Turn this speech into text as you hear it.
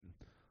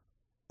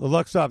The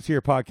Luck Stops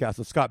Here podcast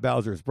with Scott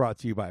Bowser is brought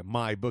to you by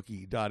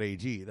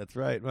mybookie.ag. That's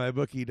right,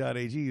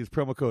 mybookie.ag. Use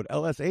promo code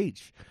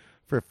LSH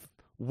for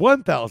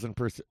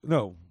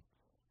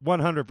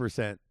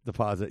 100%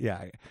 deposit.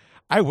 Yeah,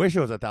 I wish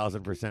it was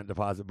 1,000%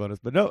 deposit bonus,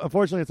 but no,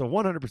 unfortunately, it's a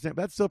 100%. But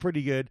that's still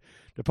pretty good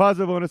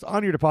deposit bonus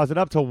on your deposit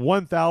up to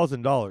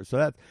 $1,000.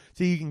 So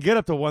you can get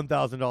up to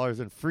 $1,000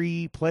 in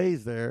free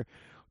plays there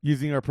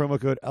using our promo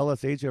code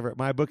LSH over at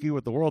MyBookie,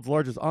 with the world's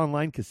largest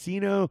online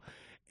casino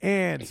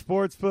and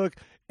sportsbook.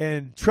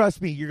 And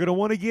trust me, you're going to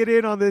want to get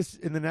in on this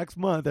in the next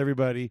month,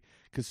 everybody,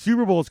 because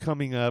Super Bowl is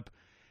coming up,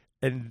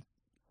 and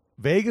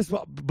Vegas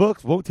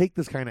books won't take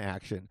this kind of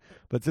action.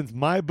 But since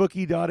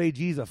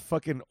MyBookie.ag is a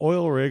fucking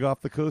oil rig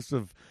off the coast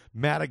of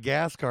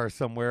Madagascar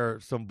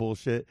somewhere, some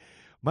bullshit,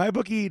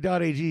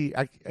 MyBookie.ag,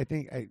 I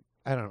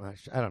don't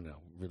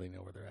really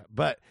know where they're at,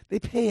 but they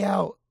pay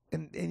out,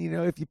 and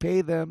if you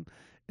pay them,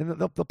 and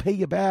they'll pay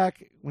you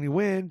back when you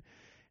win.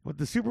 With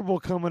the Super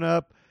Bowl coming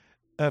up,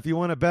 if you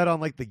want to bet on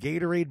like the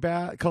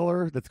Gatorade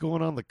color that's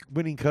going on the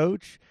winning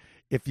coach,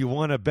 if you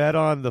want to bet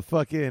on the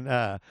fucking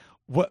how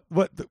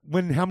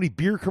many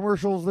beer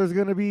commercials there's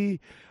going to be,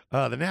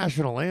 the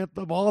national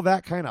anthem, all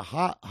that kind of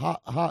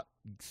hot,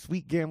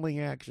 sweet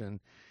gambling action,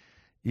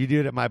 you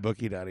do it at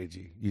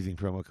mybookie.ag using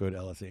promo code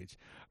LSH.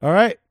 All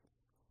right.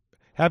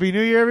 Happy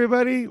New Year,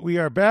 everybody. We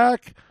are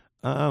back.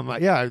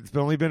 It's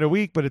only been a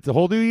week, but it's a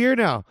whole new year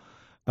now.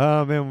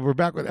 And we're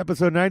back with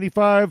episode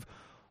 95,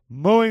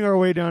 mowing our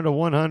way down to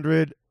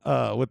 100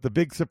 with the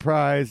big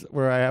surprise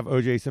where I have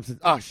OJ Simpson.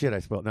 Oh, shit, I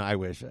spelled. No, I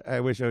wish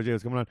OJ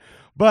was coming on.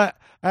 But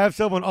I have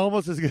someone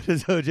almost as good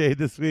as OJ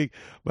this week,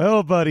 my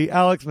old buddy,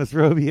 Alex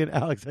Mesrobian.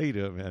 Alex, how you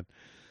doing, man?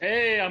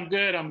 Hey, I'm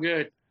good.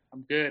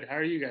 How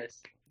are you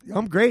guys?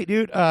 I'm great,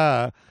 dude.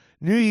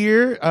 New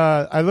year.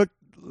 I'm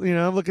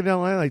looking down the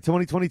line, like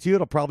 2022,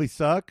 it'll probably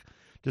suck,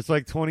 just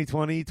like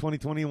 2020,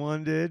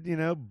 2021 did,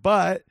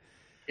 but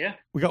yeah,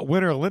 we got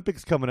Winter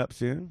Olympics coming up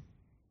soon.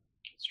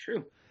 It's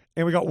true.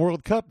 And we got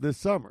World Cup this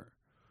summer.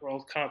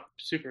 World Cup,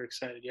 super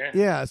excited, yeah.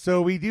 Yeah,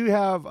 so we do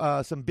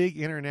have some big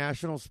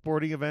international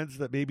sporting events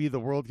that maybe the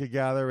world could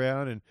gather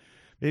around and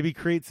maybe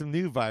create some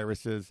new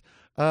viruses.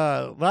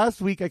 Last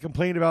week I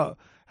complained about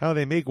how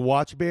they make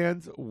watch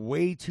bands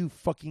way too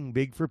fucking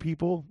big for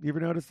people. You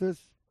ever notice this?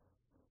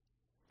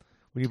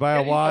 When you buy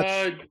a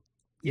watch,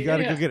 you got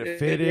to go get it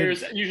fitted.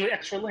 There's usually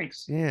extra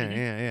links.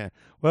 Yeah.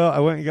 Well, I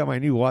went and got my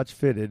new watch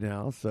fitted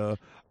now, so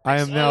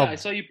I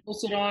saw you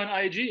posted on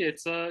IG.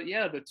 It's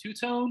the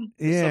two-tone,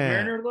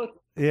 Submariner look.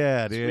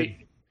 Yeah, dude.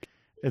 Sweet.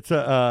 It's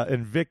a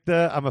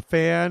Invicta. I'm a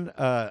fan.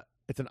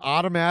 It's an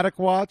automatic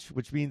watch,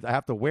 which means I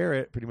have to wear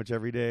it pretty much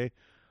every day,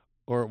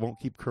 or it won't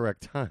keep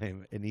correct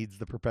time. It needs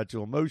the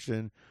perpetual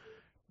motion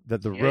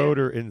that the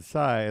rotor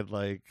inside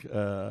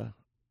fucks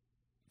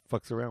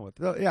around with.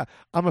 So, yeah,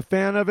 I'm a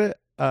fan of it.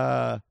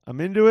 I'm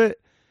into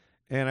it,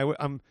 and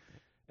I'm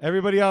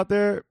everybody out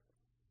there.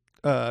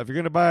 If you're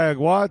gonna buy a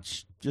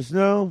watch, just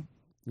know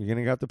you're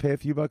gonna have to pay a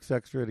few bucks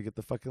extra to get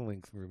the fucking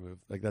links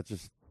removed. Like, that's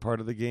just part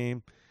of the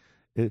game.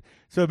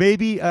 So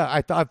maybe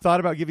I've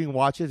thought about giving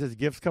watches as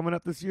gifts coming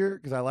up this year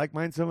because I like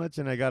mine so much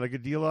and I got a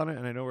good deal on it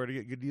and I know where to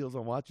get good deals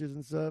on watches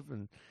and stuff.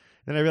 And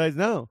then I realized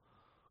no,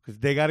 because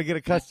they got to get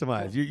it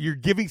customized. You're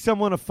giving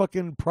someone a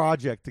fucking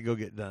project to go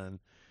get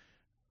done.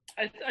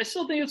 I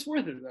still think it's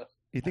worth it though.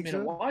 You think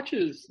so?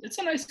 Watches, it's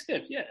a nice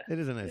gift. Yeah, it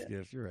is a nice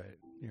gift. You're right.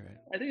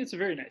 I think it's a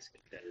very nice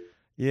gift.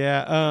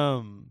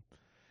 Yeah.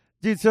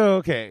 Dude, so,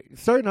 okay,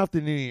 starting off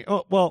the new year.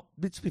 Oh, well,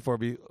 just before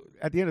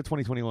at the end of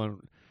 2021,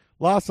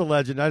 lost a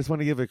legend. I just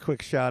want to give a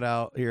quick shout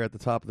out here at the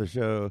top of the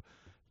show.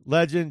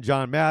 Legend,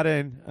 John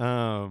Madden.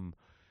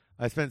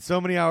 I spent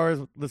so many hours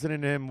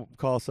listening to him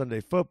call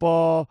Sunday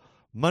football,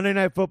 Monday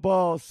Night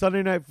Football,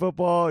 Sunday Night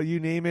Football, you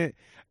name it.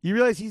 You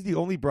realize he's the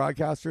only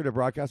broadcaster to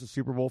broadcast a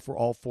Super Bowl for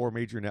all four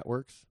major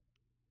networks?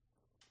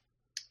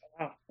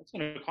 Wow, that's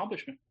an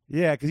accomplishment.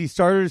 Yeah, because he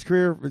started his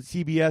career with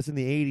CBS in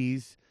the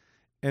 80s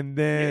and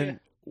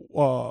then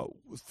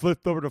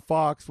flipped over to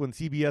Fox when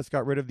CBS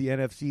got rid of the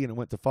NFC and it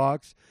went to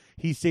Fox.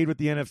 He stayed with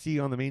the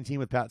NFC on the main team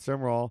with Pat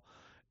Summerall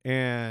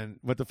and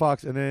went to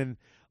Fox, and then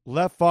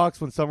left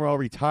Fox when Summerall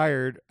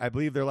retired. I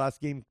believe their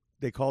last game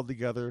they called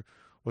together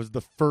was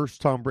the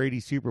first Tom Brady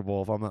Super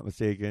Bowl, if I'm not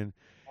mistaken.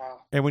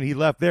 Wow. And when he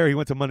left there, he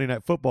went to Monday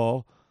Night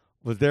Football,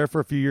 was there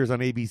for a few years on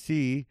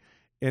ABC,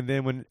 and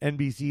then when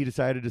NBC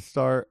decided to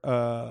start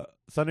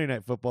Sunday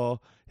Night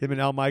Football, him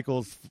and Al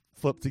Michaels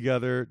flipped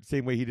together,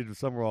 same way he did with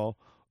Summerall,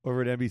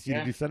 over at NBC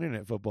to do Sunday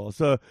Night Football.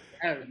 So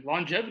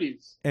longevity.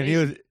 And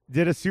he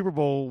did a Super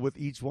Bowl with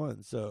each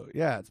one. So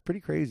yeah, it's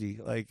pretty crazy.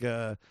 Like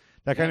that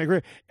kind of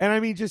great. And I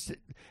mean, just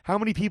how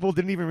many people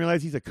didn't even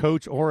realize he's a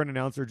coach or an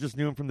announcer, just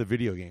knew him from the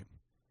video game.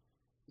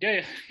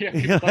 Yeah.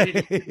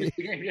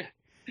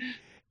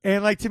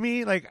 And like, to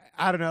me, like,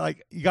 I don't know,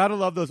 like, you gotta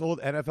love those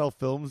old NFL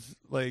films.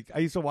 Like, I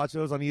used to watch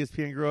those on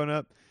ESPN growing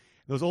up.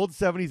 Those old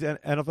 70s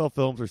NFL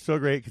films are so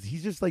great because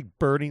he's just like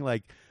burning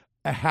like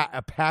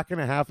a pack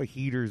and a half of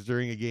heaters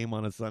during a game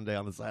on a Sunday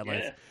on the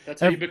sidelines. Yeah,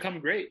 that's how you become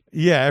great.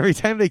 Yeah, every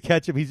time they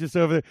catch him, he's just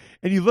over there.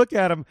 And you look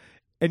at him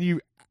and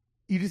you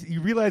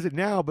realize it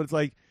now, but it's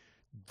like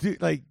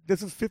dude, like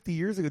this was 50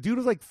 years ago. Dude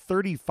was like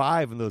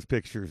 35 in those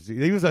pictures.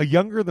 Dude. He was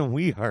younger than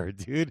we are,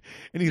 dude,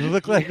 and he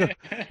looked like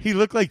Yeah. he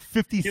looked like He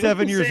looked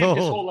 57 the years same old.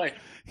 his whole life.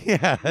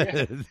 Yeah.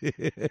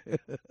 Yeah.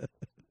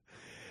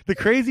 The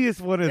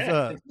craziest one is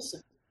Yeah.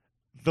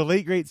 the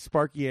late great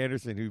Sparky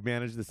Anderson, who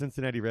managed the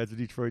Cincinnati Reds and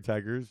Detroit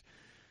Tigers.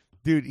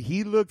 Dude,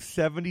 he looked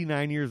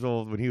 79 years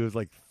old when he was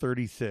like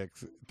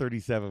 36,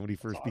 37 when he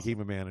first became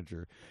a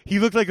manager. He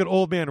looked like an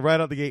old man right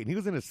out the gate, and he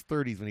was in his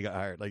 30s when he got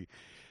hired. Like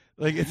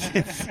it's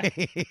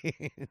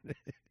insane.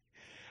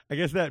 I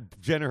guess that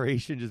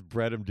generation just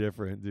bred him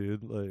different,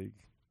 dude. Like,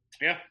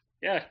 Yeah.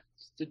 Yeah.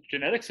 It's the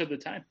genetics of the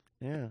time.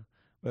 yeah.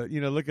 But,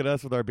 look at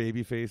us with our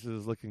baby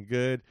faces looking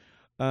good.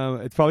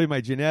 It's probably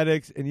my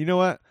genetics. And you know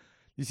what?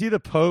 You see the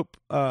Pope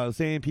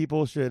saying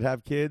people should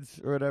have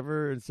kids or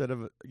whatever instead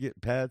of get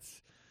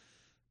pets?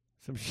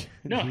 Some shit.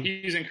 No,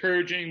 he's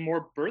encouraging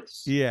more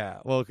births. Yeah,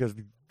 well, because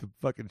the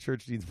fucking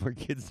church needs more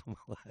kids to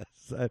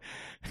molest.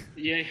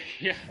 Yeah.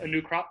 A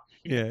new crop.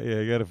 Yeah,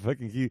 you gotta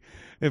fucking keep.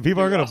 And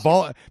people are You're gonna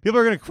awesome. People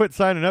are gonna quit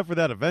signing up for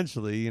that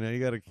eventually.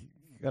 You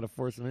gotta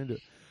force them into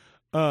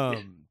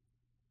it.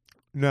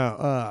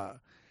 No,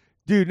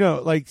 dude,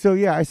 no. Like, so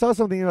yeah, I saw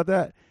something about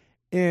that.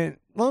 And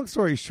long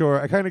story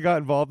short, I kind of got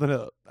involved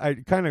in I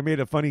kind of made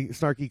a funny,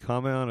 snarky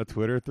comment on a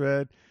Twitter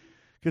thread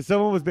because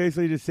someone was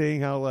basically just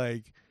saying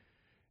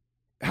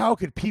how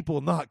could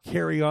people not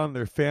carry on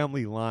their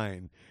family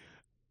line?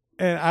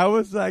 And I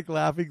was like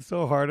laughing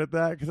so hard at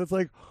that because it's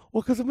like,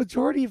 well, because the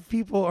majority of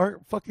people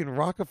aren't fucking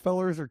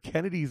Rockefellers or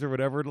Kennedys or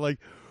whatever, like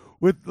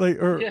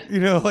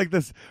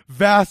this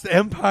vast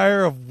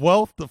empire of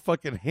wealth to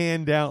fucking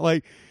hand down.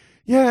 Like,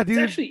 yeah, dude.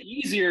 It's actually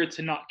easier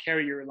to not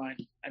carry your line.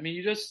 I mean,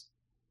 you just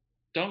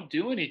don't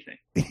do anything.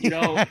 You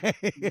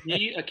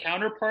need a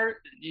counterpart.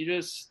 You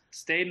just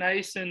stay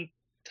nice and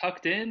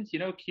tucked in.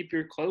 Keep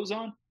your clothes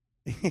on.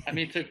 I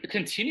mean, to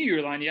continue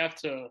your line, you have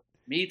to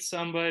meet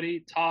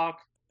somebody, talk,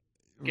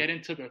 get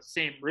into the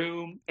same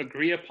room,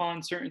 agree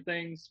upon certain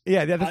things.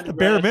 Yeah, that's the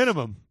bare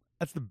minimum.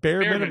 That's the bare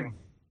minimum.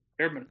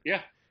 Bare minimum,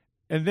 yeah.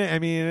 And then, I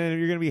mean,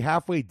 you're going to be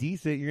halfway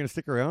decent. You're going to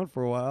stick around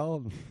for a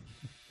while.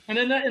 And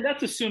then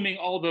that's assuming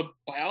all the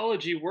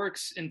biology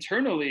works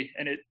internally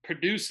and it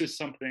produces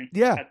something.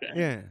 Yeah, at the end.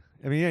 yeah.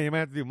 I mean, yeah, you might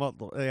have to do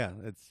multiple. Yeah,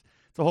 it's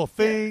a whole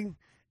thing.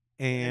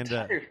 Yeah. And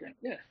entire thing,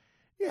 yeah.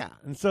 Yeah,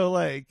 and so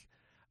like,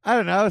 I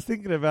don't know. I was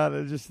thinking about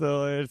it just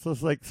though. It's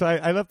just like, so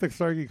I left the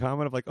Starkey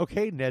comment of like,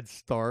 okay, Ned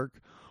Stark,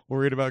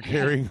 worried about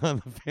carrying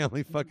on the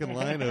family fucking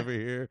line over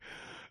here,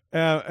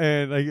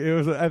 and like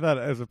I thought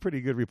it was a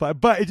pretty good reply,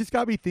 but it just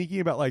got me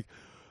thinking about like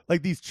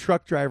these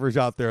truck drivers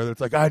out there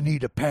that's like, I need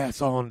to pass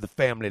on the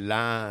family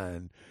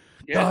line.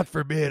 Yeah. God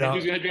forbid.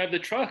 Who's going to drive the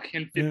truck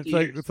in 50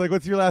 years? It's like,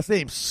 what's your last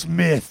name?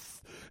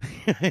 Smith.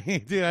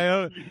 Dude,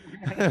 I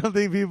don't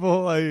think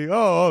people like,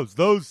 it's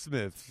those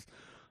Smiths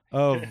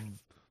of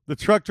the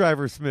truck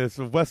driver Smiths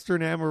of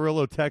Western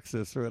Amarillo,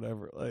 Texas, or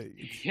whatever. Like,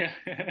 yeah.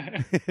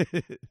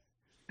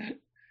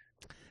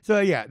 So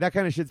yeah, that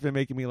kind of shit's been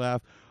making me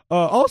laugh.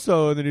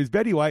 Also in the news,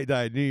 Betty White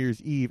died New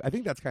Year's Eve. I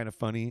think that's kind of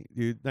funny,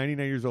 dude.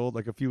 99 years old,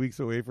 like a few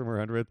weeks away from her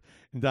 100th,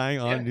 and dying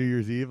on New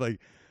Year's Eve. Like,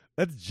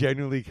 that's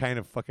genuinely kind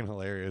of fucking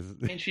hilarious.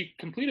 And she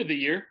completed the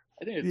year.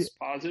 I think it's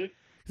positive.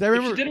 I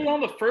remember, if she did it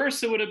on the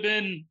first, it would have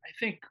been, I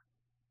think,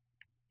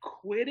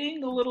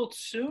 quitting a little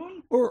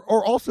soon.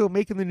 Or also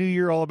making the new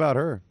year all about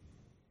her.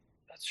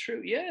 That's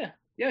true. Yeah.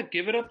 Yeah,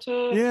 give it up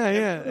to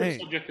every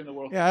subject in the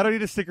world. Yeah, I don't need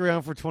to stick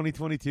around for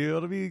 2022.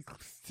 It'll be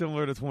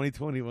similar to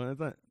 2021. It's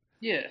not,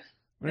 yeah.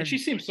 And she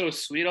seems so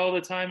sweet all the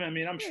time. I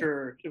mean, I'm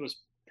sure it was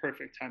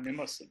perfect time. It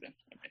must have been.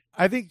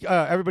 I think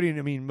everybody,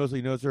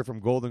 mostly knows her from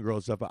Golden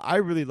Girls stuff, but I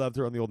really loved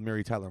her on the old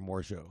Mary Tyler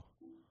Moore show.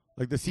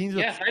 Like the scenes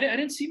with... Yeah, I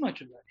didn't see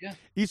much of that, yeah.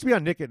 It used to be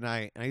on Nick at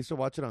Night, and I used to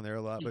watch it on there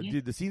a lot. But,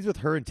 dude, the scenes with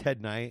her and Ted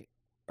Knight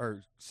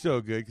are so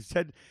good, because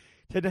Ted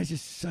Knight's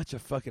just such a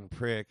fucking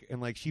prick,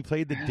 and, like, she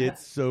played the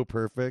ditz so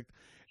perfect.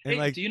 And,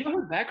 hey, do you know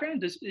her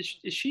background? Is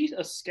she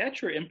a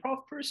sketch or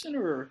improv person,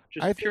 or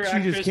just pure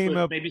actress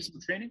with maybe some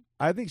training?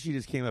 I think she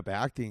just came up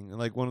acting,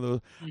 like one of those.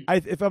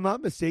 If I'm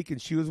not mistaken,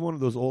 she was one of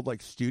those old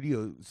like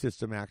studio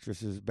system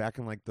actresses back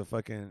in like the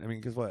fucking. I mean,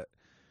 because what?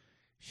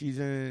 She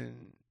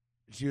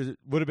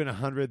would have been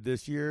 100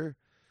 this year,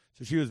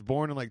 so she was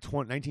born in like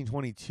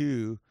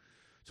 1922.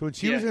 So when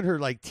she was in her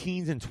like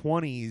teens and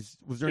 20s,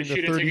 was during the 30s.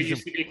 She didn't take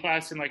a UCB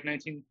class in like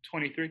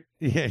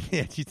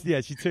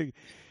 1923. She took.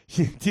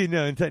 She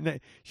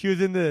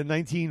was in the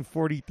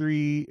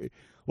 1943.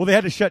 Well, they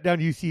had to shut down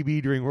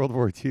UCB during World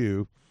War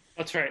II.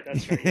 That's right.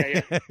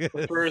 Yeah.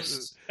 The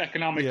first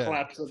economic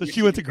collapse. So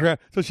she went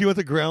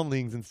to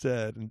Groundlings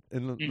instead,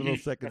 in a little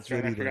second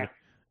city there.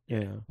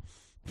 Yeah,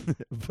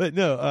 but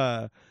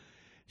no,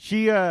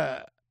 she.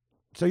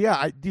 So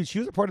yeah, dude, she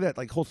was a part of that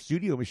like whole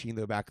studio machine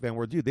though back then.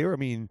 Where dude, they were,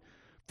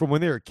 from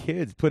when they were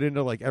kids, put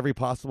into like every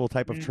possible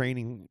type of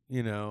training,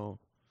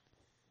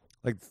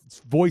 like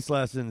voice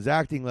lessons,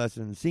 acting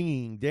lessons,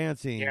 singing,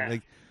 dancing,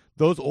 like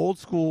those old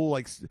school,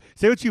 like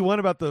say what you want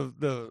about the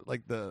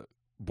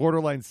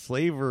borderline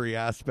slavery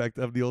aspect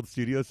of the old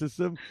studio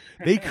system,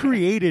 they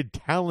created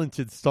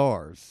talented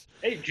stars.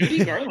 Hey,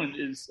 Judy Garland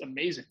is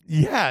amazing.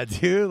 Yeah,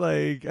 dude.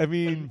 Like, I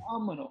mean,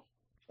 phenomenal.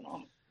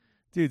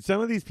 Dude,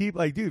 some of these people,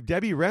 like, dude,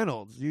 Debbie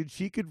Reynolds, dude,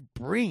 she could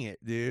bring it,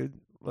 dude.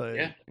 Like,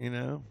 yeah. You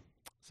know?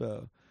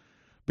 So,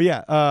 but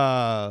yeah.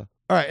 All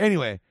right.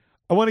 Anyway,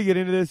 I want to get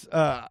into this.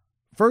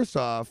 First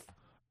off,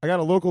 I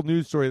got a local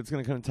news story that's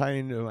going to kind of tie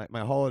into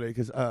my holiday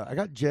because I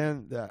got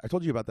Jen. I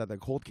told you about that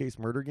cold case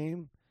murder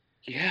game.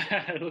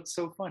 Yeah, it looks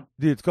so fun.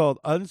 Dude, it's called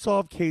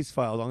Unsolved Case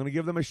Files. I'm going to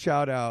give them a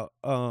shout out.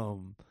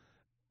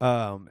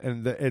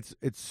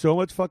 It's so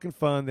much fucking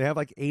fun. They have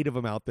like 8 of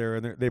them out there,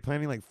 and they're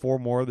planning like 4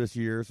 more this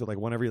year. So like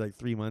one every like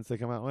 3 months they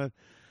come out with.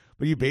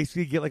 But you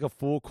basically get like a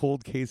full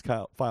cold case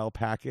file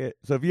packet.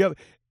 So if you have,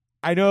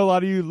 I know a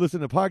lot of you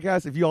listen to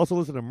podcasts. If you also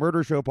listen to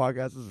murder show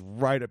podcasts, this is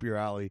right up your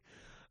alley.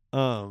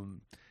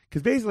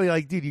 Because basically,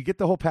 like, dude, you get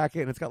the whole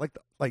packet, and it's got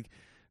like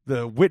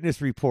the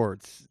witness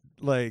reports,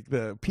 like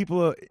the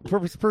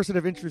person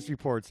of interest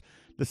reports,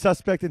 the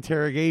suspect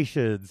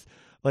interrogations,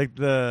 like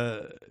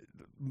the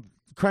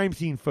crime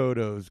scene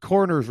photos,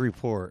 coroner's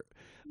report.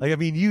 Like, I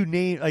mean, you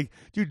name, like,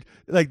 dude,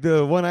 like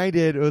the one I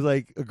did, it was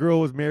like a girl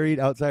was married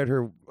outside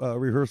her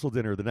rehearsal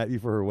dinner the night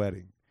before her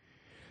wedding.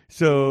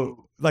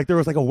 So, like, there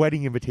was like a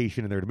wedding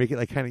invitation in there to make it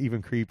like kind of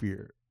even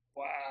creepier.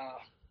 Wow.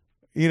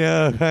 You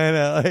know, kind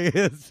of like,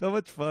 it's so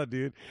much fun,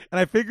 dude. And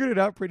I figured it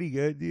out pretty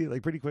good, dude,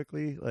 like pretty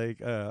quickly.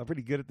 Like, I'm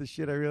pretty good at this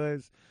shit, I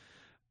realize.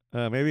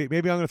 Maybe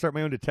I'm going to start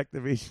my own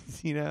detective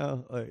agency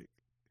now. Like,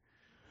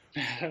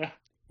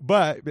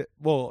 But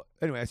well,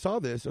 anyway, I saw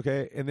this,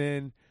 okay, and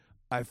then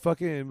I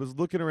fucking was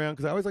looking around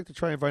because I always like to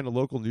try and find a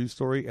local news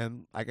story,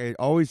 and like I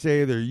always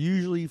say, they're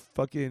usually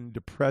fucking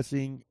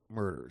depressing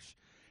murders.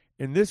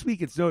 And this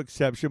week it's no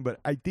exception, but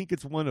I think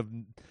it's one of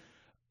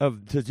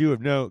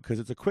note because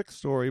it's a quick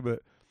story.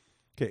 But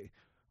okay,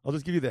 I'll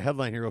just give you the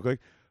headline here real quick.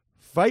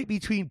 Fight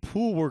between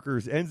pool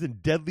workers ends in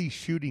deadly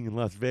shooting in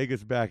Las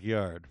Vegas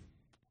backyard.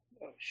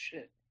 Oh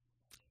shit,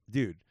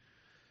 dude.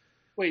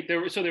 Wait,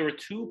 there were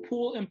 2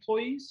 pool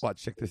employees?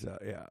 Watch, check this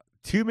out. Yeah.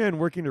 2 men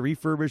working to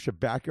refurbish a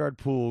backyard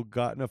pool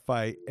got in a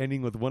fight,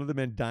 ending with one of the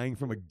men dying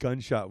from a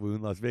gunshot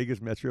wound, Las Vegas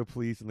Metro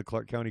Police and the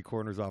Clark County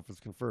Coroner's Office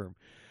confirmed.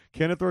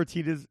 Kevin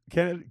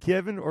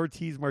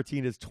Ortiz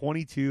Martinez,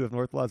 22, of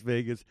North Las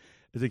Vegas,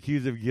 is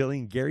accused of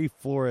killing Gary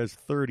Flores,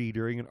 30,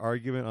 during an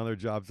argument on their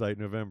job site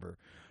in November.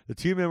 The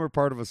 2 men were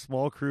part of a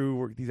small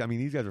crew. These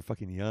guys are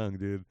fucking young,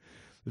 dude.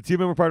 The 2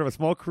 men were part of a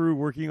small crew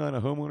working on a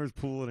homeowner's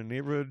pool in a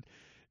neighborhood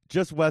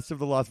just west of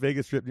the Las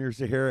Vegas Strip near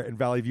Sahara and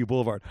Valley View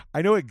Boulevard.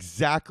 I know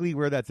exactly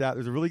where that's at.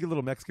 There's a really good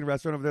little Mexican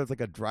restaurant over there. It's like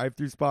a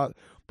drive-through spot,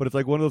 but it's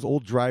like one of those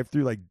old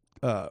drive-through like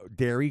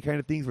dairy kind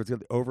of things where it's got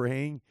the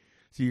overhang.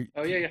 So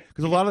yeah.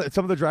 Because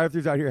some of the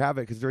drive-thrus out here have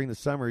it because during the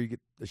summer you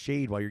get the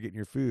shade while you're getting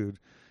your food,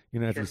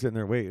 you know, as you're sitting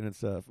there waiting and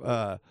stuff.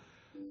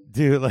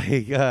 Dude,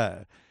 like,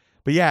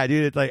 but yeah,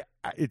 dude, it's like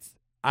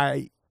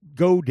I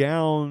go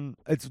down.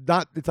 It's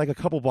like a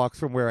couple blocks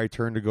from where I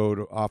turn to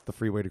go off the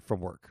freeway to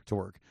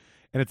work.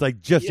 And it's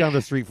like just down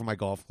the street from my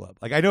golf club.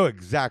 Like, I know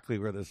exactly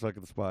where this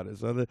fucking spot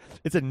is. So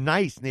it's a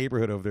nice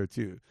neighborhood over there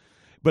too.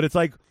 But it's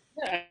like,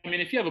 yeah, I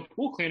mean, if you have a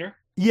pool cleaner,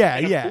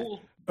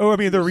 pool, I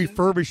mean, they're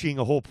refurbishing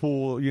a whole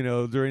pool, you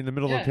know, during the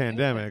middle of the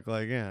pandemic.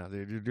 Like, yeah,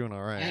 dude, you're doing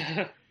all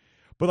right.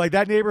 But like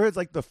that neighborhood's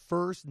like the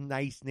first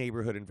nice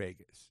neighborhood in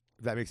Vegas,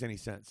 if that makes any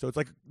sense. So it's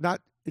like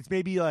it's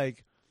maybe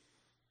like,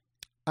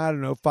 I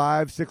don't know,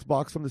 5-6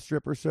 blocks from the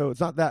Strip or so. It's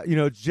not that, you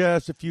know, it's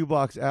just a few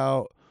blocks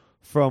out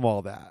from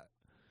all that.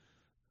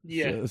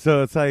 Yeah.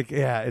 So it's like,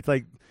 I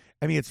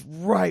mean, it's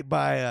right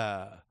by,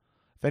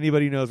 if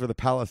anybody knows where the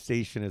Palace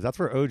Station is, that's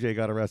where OJ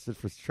got arrested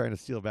for trying to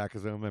steal back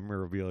his own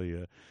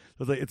memorabilia.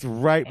 So it's like, it's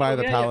right by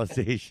the Palace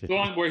Station.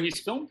 Going where he's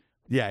filmed?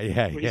 Yeah.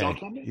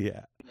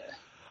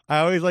 I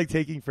always like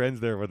taking friends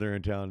there when they're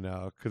in town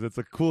now because it's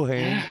a cool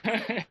hang.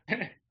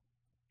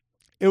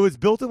 It was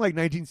built in like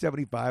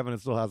 1975 and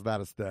it still has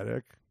that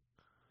aesthetic.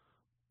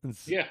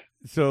 Yeah.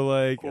 So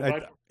like,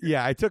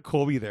 I took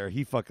Colby there.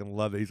 He fucking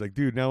loved it. He's like,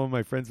 dude, now when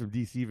my friends from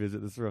DC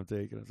visit, this is where I'm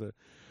taking them. So,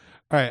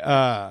 all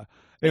right.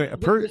 Anyway,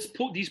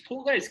 these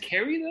pool guys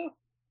carry though.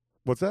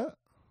 What's that?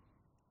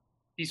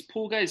 These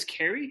pool guys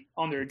carry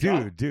on their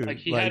job. Dude. Like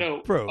he had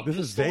this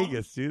is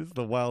Vegas, dude. This is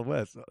the Wild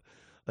West.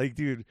 Like,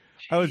 dude, jeez.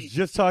 I was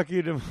just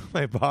talking to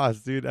my boss,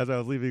 dude, as I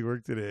was leaving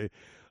work today,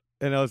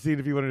 and I was seeing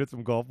if he wanted to hit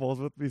some golf balls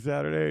with me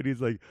Saturday, and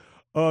he's like,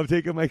 "Oh, I'm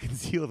taking my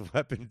concealed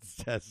weapons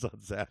test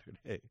on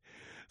Saturday."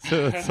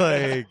 So it's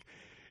like,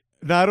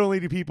 not only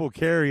do people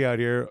carry out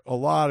here, a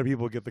lot of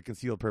people get the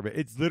concealed permit.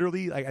 It's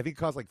literally, like, I think it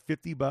costs like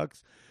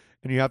 $50,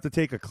 and you have to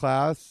take a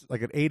class,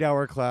 like an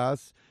 8-hour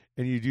class,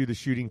 and you do the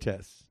shooting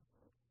test.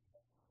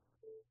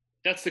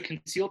 That's the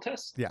concealed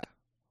test? Yeah.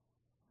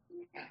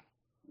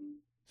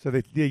 So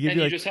they give and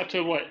you like, just have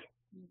to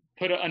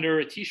put it under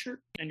a t-shirt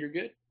and you're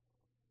good?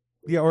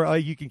 Yeah, or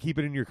like you can keep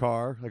it in your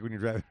car, like when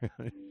you're driving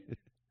around.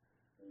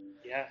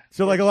 Yeah.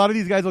 So like a lot of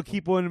these guys will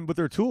keep one with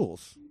their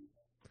tools.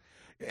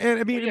 And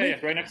I Oh, mean, yeah,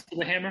 right next to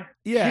the hammer.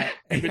 yeah,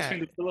 In between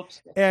the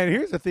Phillips. And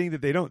here's the thing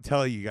that they don't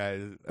tell you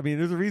guys. I mean,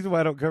 there's a reason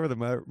why I don't cover the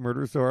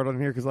murder so hard on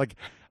here because, like,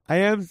 I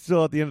am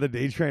still at the end of the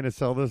day trying to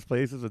sell this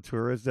place as a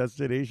tourist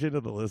destination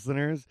to the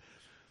listeners.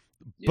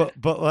 Yeah.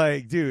 But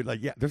like, dude,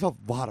 like, yeah, there's a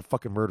lot of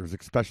fucking murders,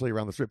 especially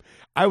around the strip.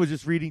 I was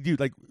just reading, dude.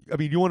 Like, I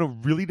mean, you want a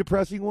really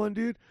depressing one,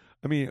 dude?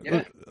 I mean,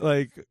 Yeah.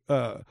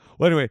 well,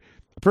 anyway,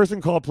 a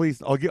person called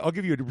police. I'll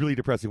give you a really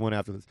depressing one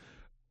after this.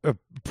 A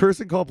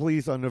person called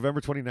police on November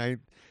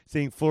 29th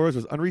saying Flores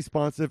was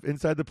unresponsive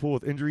inside the pool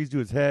with injuries to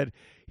his head.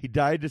 He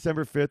died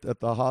December 5th at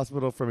the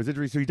hospital from his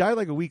injuries. So he died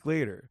like a week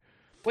later.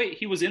 Wait,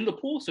 he was in the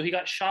pool, so he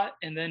got shot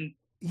and then.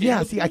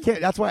 Yeah, see, I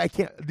can't. That's why I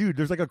can't, dude.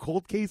 There's like a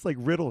cold case like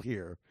riddle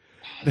here.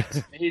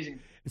 That's amazing.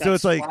 So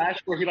it's like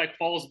where he like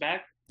falls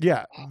back.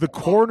 Yeah, the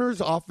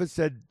coroner's office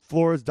said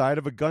Flores died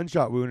of a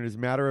gunshot wound and his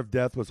matter of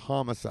death was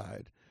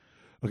homicide.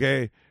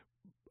 Okay.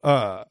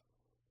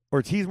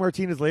 Ortiz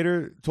Martinez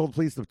later told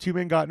police the two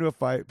men got into a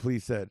fight.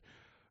 Police said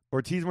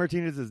Ortiz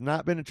Martinez has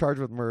not been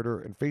charged with murder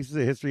and faces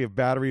a history of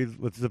batteries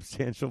with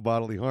substantial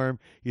bodily harm.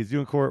 He is due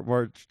in court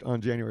March on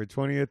January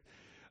 20th.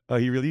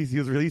 He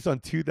was released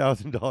on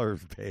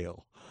 $2,000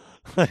 bail.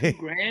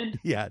 $2,000?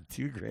 Yeah,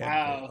 $2,000.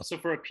 Wow. Bail. So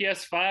for a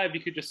PS5, you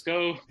could just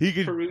go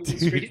peruse the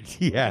street.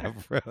 Yeah,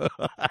 bro.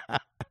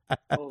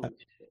 Holy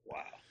shit. Wow.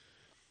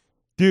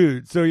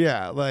 Dude, so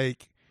yeah,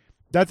 like,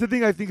 that's the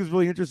thing I think is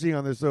really interesting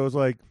on this. So it's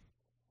like,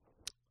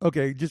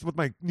 okay, just with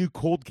my new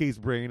cold case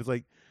brain, it's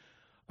like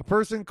a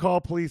person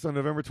called police on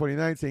November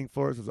 29th saying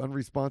Flores was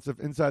unresponsive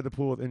inside the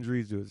pool with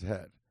injuries to his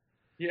head.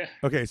 Yeah.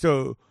 Okay,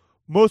 so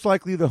most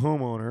likely the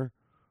homeowner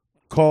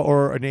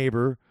or a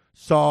neighbor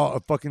saw a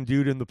fucking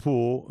dude in the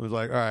pool and was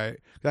like, all right.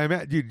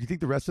 Dude, do you think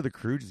the rest of the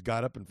crew just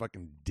got up and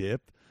fucking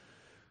dipped?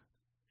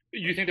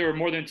 You think there were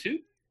more than two?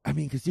 I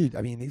mean, because, dude,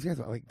 these guys,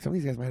 like, some of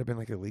these guys might have been,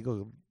 like,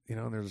 illegal,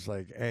 and they're just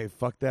like, hey,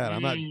 fuck that.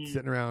 I'm not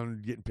sitting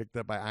around getting picked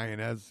up by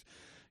INS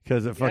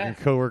because a fucking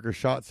coworker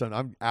shot someone.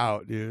 I'm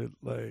out, dude.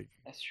 Like,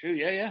 that's true.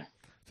 Yeah.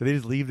 So they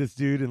just leave this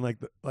dude in,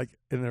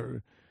 in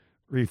a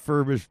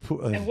refurbished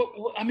pool. And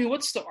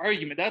what's the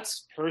argument?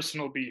 That's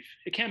personal beef.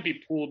 It can't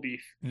be pool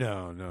beef.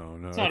 No.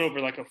 It's not over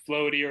like a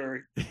floaty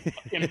or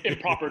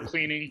improper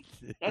cleaning.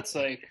 That's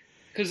like,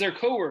 because they're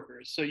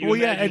coworkers. So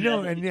I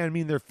know. And I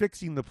mean, they're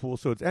fixing the pool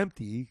so it's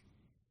empty.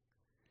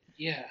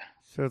 Yeah.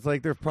 So it's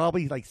like they're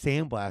probably like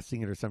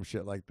sandblasting it or some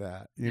shit like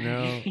that,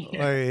 Yeah.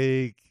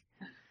 Like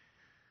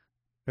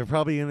they're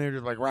probably in there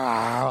just like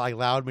wow, like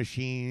loud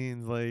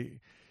machines, like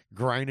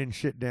grinding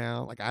shit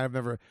down. Like I've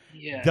never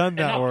done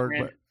that work,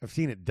 but I've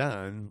seen it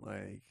done.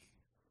 Like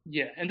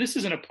and this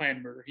isn't a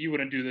planned murder. You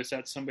wouldn't do this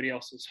at somebody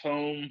else's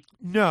home.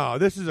 No,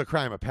 this is a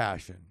crime of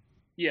passion.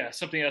 Yeah,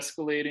 something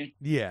escalating.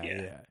 Yeah.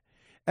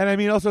 And I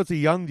mean, also it's a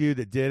young dude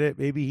that did it.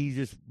 Maybe he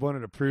just wanted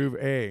to prove,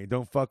 hey,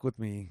 don't fuck with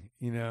me,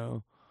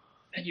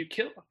 And you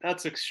kill him.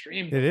 That's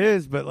extreme. It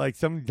is, but like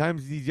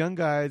sometimes these young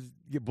guys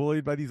get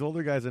bullied by these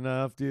older guys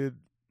enough, dude.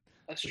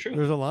 That's true.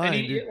 There's a line.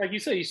 And like you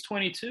said, he's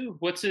 22.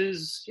 What's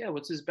his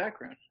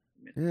background?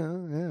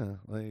 Yeah.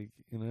 Like,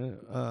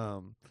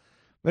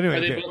 but anyway.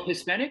 Are they both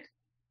Hispanic?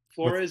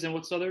 Flores and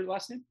what's the other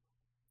last name?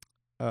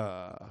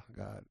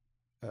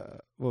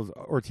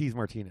 Ortiz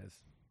Martinez.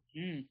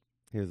 Mm.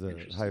 He has a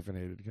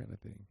hyphenated kind of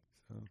thing.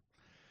 So,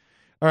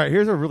 all right,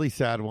 here's a really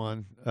sad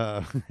one.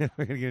 We're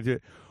gonna get into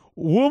it.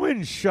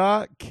 Woman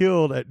shot,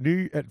 killed at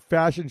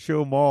fashion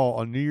show mall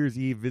on New Year's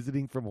Eve,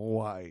 visiting from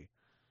Hawaii.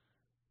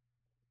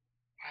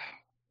 Wow.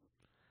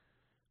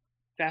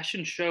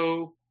 Fashion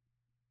show.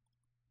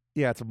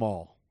 Yeah, it's a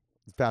mall.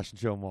 It's a fashion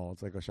show mall.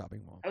 It's like a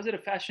shopping mall. How's it a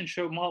fashion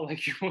show mall?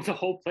 Like the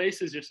whole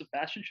place is just a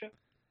fashion show?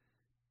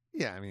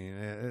 Yeah, I mean,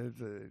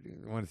 it's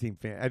one team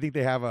fan. I think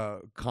they have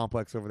a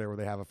complex over there where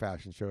they have a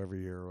fashion show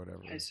every year or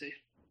whatever. I see.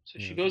 So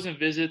she goes and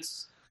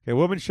visits. Okay, a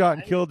woman shot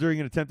and killed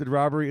during an attempted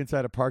robbery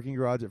inside a parking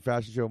garage at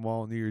Fashion Show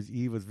Mall on New Year's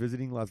Eve was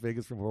visiting Las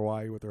Vegas from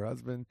Hawaii with her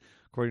husband,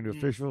 according to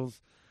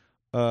officials.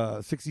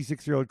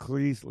 66-year-old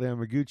Clarice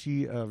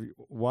Yamaguchi of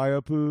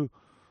Waiapu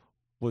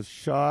was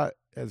shot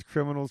as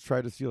criminals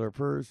tried to steal her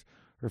purse.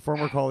 Her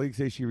former colleagues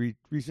say she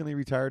recently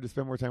retired to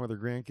spend more time with her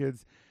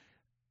grandkids.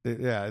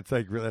 It's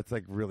like that's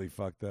like really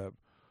fucked up.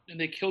 And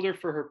they killed her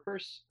for her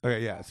purse.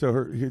 Okay, yeah. So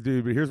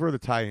but here's where the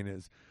tie-in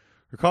is.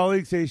 Her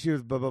colleagues say she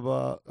was blah blah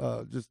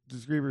blah. Just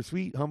describe her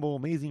sweet, humble,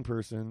 amazing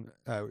person.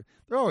 They're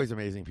always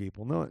amazing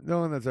people. No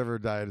one that's ever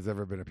died has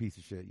ever been a piece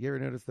of shit. You ever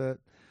notice that?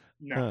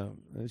 No.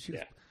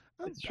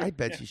 I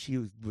bet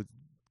she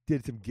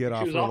did some get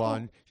off her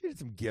lawn. She did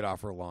some get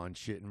off her lawn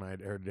shit in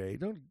her day.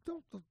 Don't.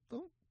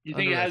 You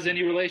think it has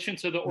any relation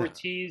to the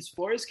Ortiz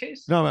Flores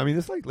case? No, I mean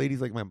this lady's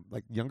like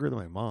younger than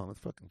my mom. That's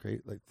fucking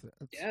great.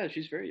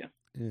 She's very young.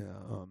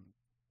 Yeah.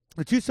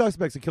 The two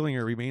suspects in killing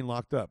her remain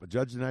locked up. A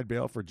judge denied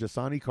bail for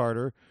Jasani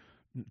Carter,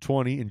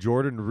 20, and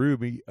Jordan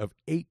Ruby of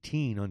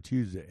 18 on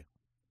Tuesday.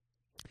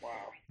 Wow.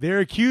 They're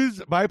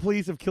accused by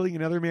police of killing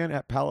another man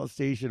at Palace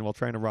Station while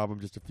trying to rob him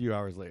just a few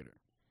hours later.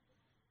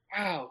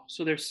 Wow.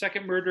 So their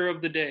second murder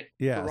of the day.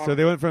 Yeah. So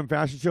they went from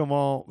Fashion Show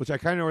Mall, which I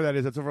kind of know where that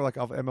is. That's over like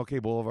off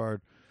MLK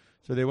Boulevard.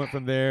 So they went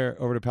from there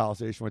over to Palace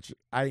Station, which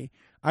I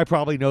I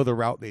probably know the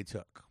route they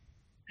took.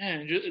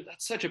 Man,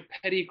 that's such a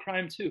petty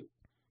crime too.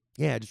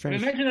 Yeah, just trying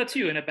to imagine that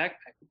too in a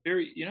backpack.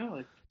 Very,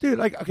 like. Dude,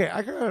 like, okay,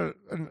 I got a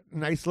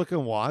nice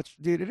looking watch.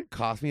 Dude, it didn't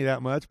cost me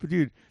that much. But,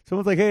 dude,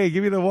 someone's like, hey,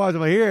 give me the watch. I'm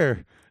like,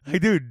 here.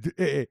 Like, dude,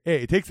 hey,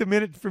 it takes a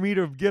minute for me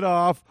to get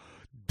off.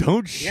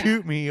 Don't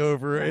shoot me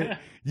over it.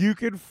 You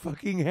can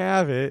fucking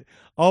have it.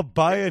 I'll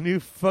buy a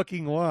new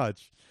fucking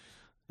watch.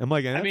 I'm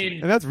like,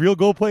 and that's real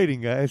gold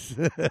plating, guys.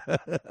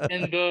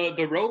 And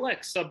the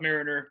Rolex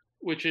Submariner,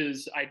 which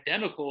is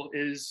identical,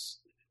 is,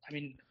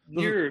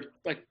 near,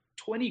 like,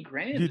 20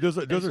 grand. Dude, those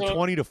are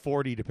 20 to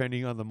 40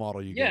 depending on the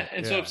model you get.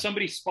 And so if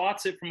somebody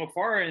spots it from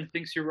afar and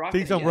thinks you're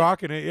rocking I'm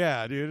rocking it,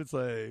 yeah, dude. It's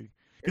like,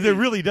 because it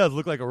really does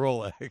look like a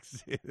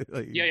Rolex.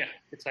 Like, yeah,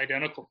 it's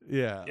identical.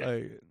 Yeah.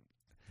 Like,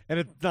 and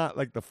it's not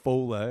like the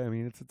Fola. I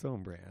mean, it's its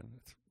own brand.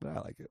 I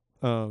like it.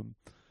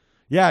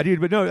 Yeah, dude.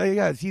 But no,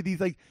 yeah. See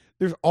these, like,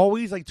 there's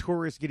always like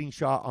tourists getting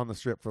shot on the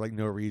strip for like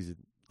no reason,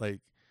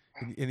 like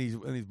in these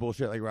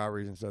bullshit like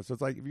robberies and stuff. So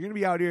it's like, if you're gonna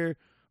be out here,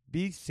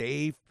 be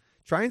safe.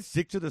 Try and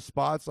stick to the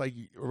spots like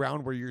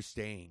around where you're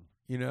staying,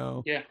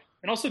 Yeah.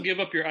 And also give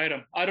up your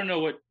item. I don't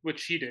know what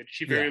she did.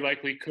 She very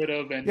likely could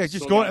have. And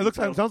just going. It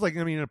sounds like,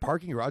 in a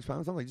parking garage, it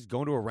sounds like just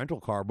going to a rental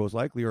car most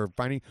likely, or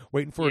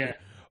waiting for it.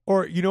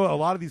 Or, a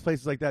lot of these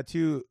places like that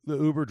too, the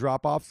Uber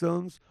drop-off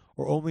zones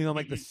are only on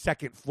like the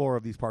second floor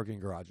of these parking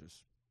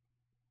garages.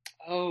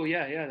 Oh,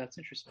 yeah. That's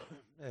interesting.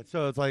 And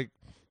so it's like,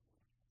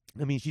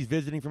 she's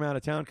visiting from out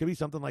of town. Could be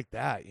something like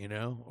that,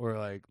 or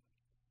like,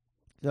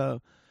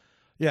 so.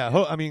 Yeah,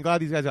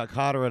 glad these guys got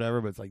caught or whatever,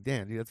 but it's like,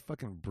 damn, dude, that's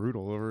fucking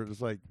brutal over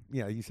just like,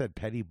 you said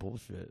petty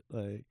bullshit.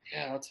 Like,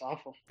 yeah, that's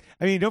awful.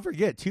 Don't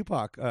forget,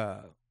 Tupac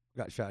got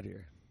shot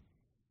here.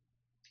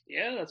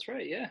 Yeah, that's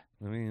right, yeah.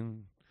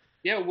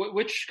 Yeah,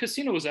 which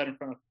casino was that in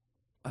front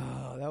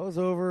of? That was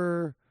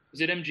over... Was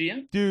it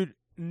MGM? Dude,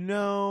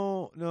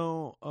 no.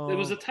 It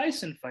was a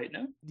Tyson fight,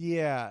 no?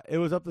 Yeah, it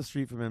was up the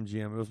street from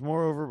MGM. It was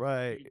more over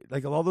by,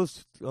 like, a lot of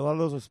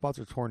those spots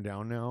are torn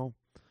down now.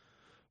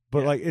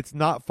 But, like, it's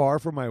not far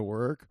from my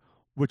work,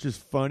 which is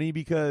funny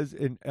because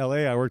in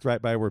L.A. I worked right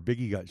by where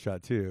Biggie got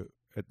shot, too.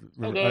 The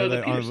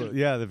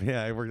Peterson.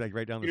 I worked, like,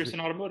 right down the street.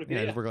 Peterson Automotive,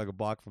 I just worked, like, a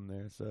block from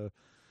there. So,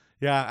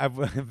 yeah,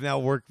 I've now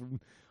worked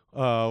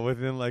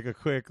within, like, a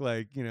quick,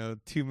 like,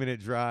 2-minute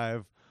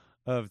drive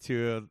of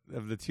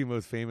the two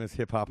most famous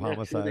hip-hop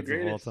homicides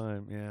of all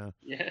time.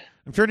 Yeah.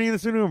 I'm turning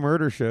this into a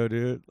murder show,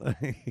 dude.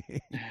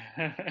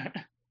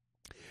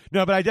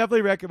 No, but I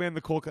definitely recommend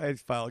the Cold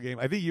Guys File game.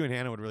 I think you and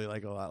Hannah would really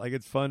like it a lot. Like,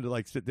 it's fun to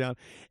like sit down,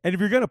 and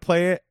if you're gonna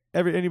play it,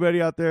 anybody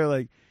out there,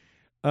 like,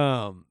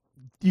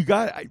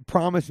 I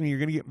promise me, you're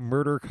gonna get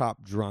murder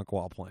cop drunk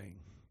while playing.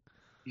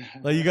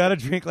 Like, you gotta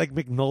drink like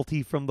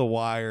McNulty from The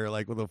Wire,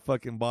 like with a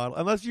fucking bottle,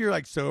 unless you're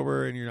like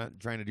sober and you're not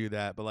trying to do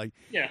that. But like,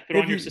 put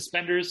on your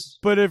suspenders.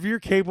 But if you're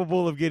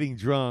capable of getting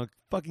drunk,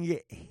 fucking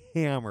get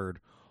hammered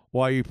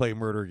while you play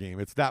murder game.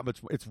 It's that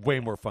much. It's way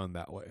more fun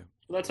that way.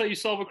 Well, that's how you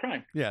solve a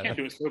crime. Yeah, you can't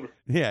do it sober.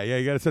 Yeah.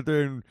 You got to sit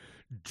there and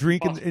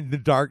drink in the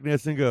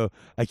darkness and go,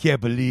 I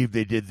can't believe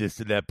they did this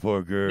to that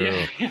poor girl.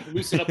 Yeah.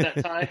 Loosen up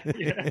that tie.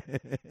 Yeah.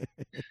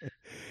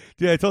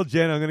 Dude, I told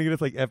Jen I'm going to get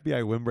us like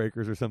FBI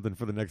windbreakers or something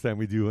for the next time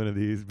we do one of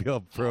these. Be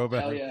all pro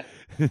about it.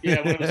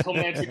 Yeah, one of those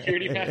Homeland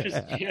Security patches.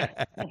 Yeah.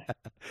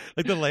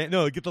 Like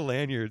get the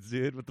lanyards,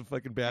 dude, with the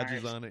fucking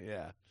badges on it.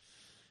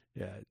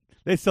 Yeah.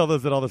 They sell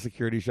those at all the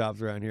security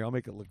shops around here. I'll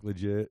make it look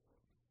legit.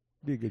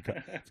 Be a good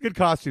it's a good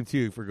costume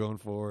too for going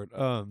forward.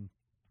 All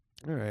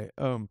right.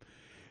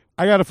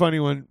 I got a funny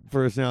one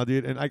for us now,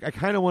 dude, and I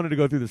kind of wanted to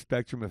go through the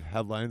spectrum of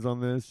headlines on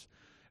this.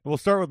 And we'll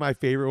start with my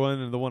favorite one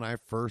and the one I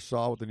first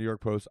saw with the New York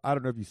Post. I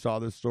don't know if you saw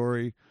this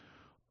story,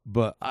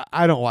 but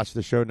I don't watch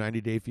the show 90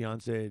 Day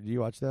Fiance. Do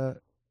you watch that?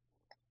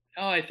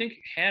 Oh, I think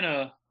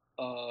Hannah,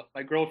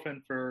 my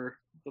girlfriend, for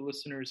the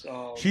listeners,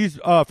 she's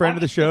a friend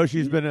of the show.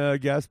 She's been a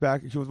guest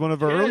back. She was one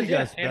of our early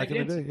guests back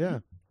in the day. Yeah,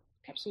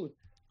 absolutely.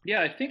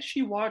 Yeah, I think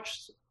she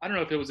watched, I don't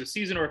know if it was a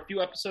season or a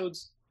few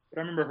episodes, but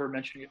I remember her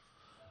mentioning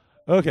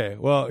it. Okay,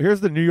 well,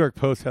 here's the New York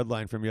Post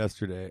headline from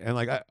yesterday. And,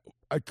 like,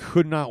 I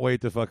could not wait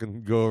to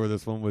fucking go over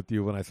this one with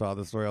you when I saw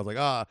the story. I was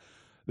like,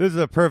 this is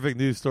a perfect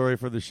news story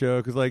for the show.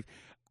 Because, like,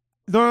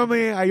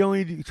 normally I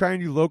only try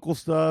and do local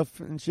stuff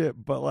and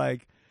shit. But,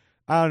 like,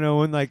 I don't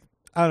know,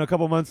 a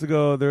couple months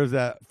ago, there was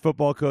that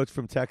football coach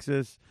from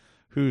Texas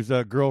whose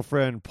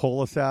girlfriend,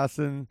 pole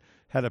assassin,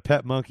 had a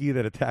pet monkey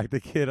that attacked a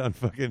kid on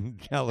fucking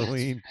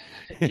Halloween.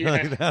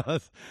 Like,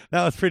 that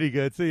was pretty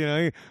good. So,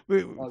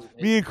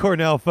 me and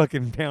Cornell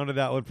fucking pounded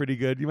that one pretty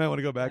good. You might want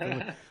to go back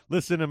and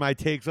listen to my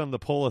takes on the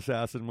pole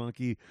assassin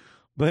monkey.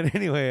 But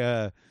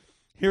anyway,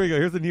 here we go.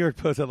 Here's the New York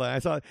Post headline. I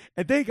saw it.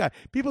 And thank God.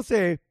 People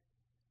say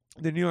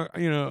the New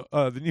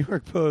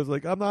York Post,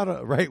 like, I'm not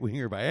a right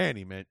winger by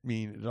any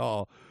mean at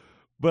all.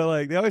 But,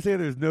 like, they always say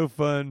there's no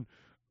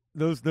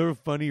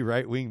funny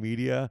right wing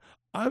media.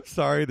 I'm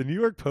sorry, the New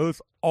York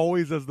Post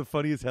always has the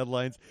funniest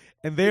headlines,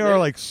 and they are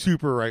like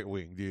super right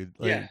wing, dude.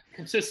 Like, yeah,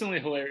 consistently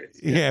hilarious.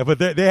 Yeah, but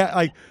they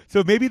like,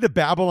 so maybe the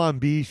Babylon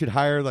Bee should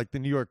hire like the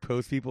New York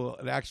Post people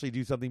and actually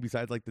do something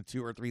besides like the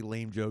 2 or 3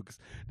 lame jokes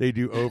they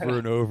do over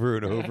and over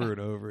and over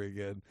and over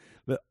again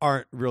that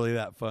aren't really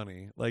that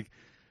funny. Like,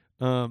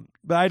 but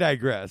I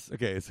digress.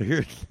 Okay, so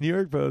here's New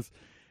York Post: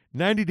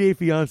 90 Day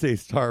Fiance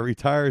star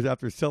retires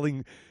after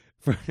selling.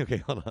 Okay,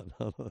 hold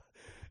on.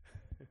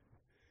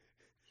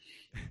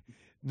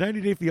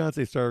 90 Day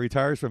Fiance star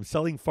retires from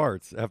selling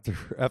farts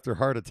after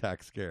heart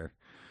attack scare.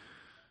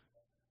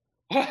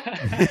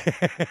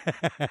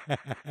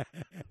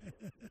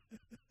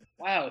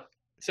 Wow.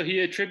 So he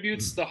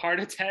attributes the heart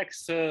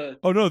attacks to.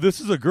 Oh no, this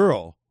is a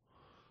girl.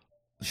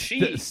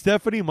 She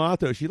Stephanie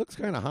Mato. She looks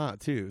kind of hot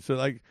too. So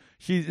like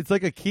it's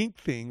like a kink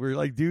thing where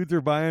like dudes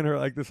are buying her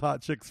like this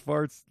hot chick's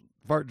fart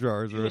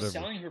jars or whatever.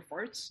 Selling her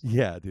farts.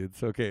 Yeah, dude.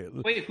 It's okay.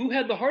 Wait, who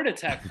had the heart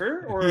attack?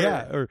 Her or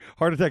yeah, or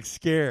heart attack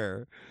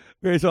scare.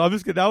 Okay, so I'm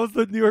just gonna. That was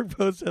the New York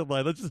Post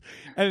headline. Let's just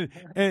and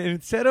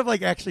instead of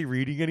like actually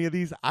reading any of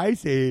these, I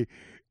say,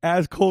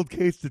 as cold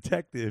case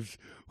detectives,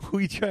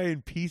 we try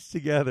and piece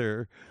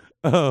together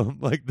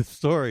like the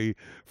story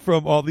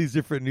from all these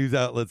different news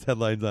outlets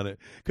headlines on it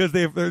because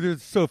they're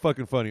so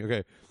fucking funny.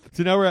 Okay,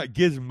 so now we're at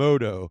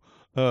Gizmodo.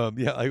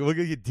 Yeah, like we're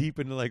gonna get deep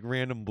into like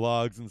random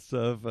blogs and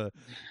stuff.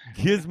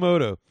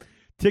 Gizmodo,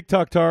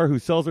 TikTok tar who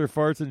sells her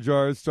farts in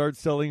jars starts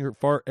selling her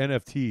fart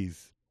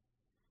NFTs.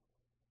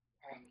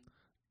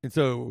 And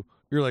so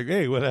you're like,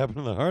 hey, what happened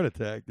to the heart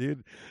attack,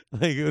 dude?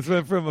 Like, it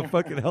went from a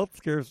fucking health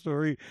scare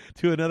story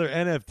to another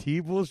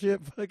NFT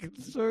bullshit fucking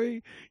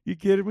story. You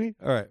kidding me?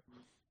 All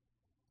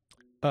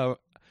right.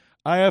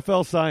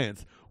 IFL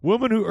Science.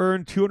 Woman who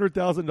earned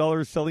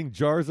 $200,000 selling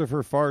jars of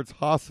her farts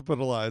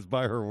hospitalized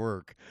by her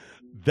work.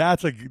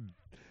 That's elegant.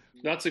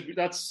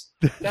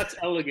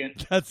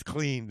 That's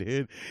clean,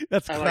 dude.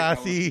 That's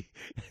classy.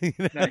 Like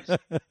that nice.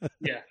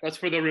 Yeah, that's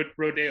for the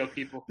rodeo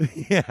people.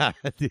 Yeah,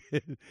 dude.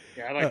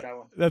 Yeah, I like that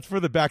one. That's for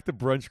the back to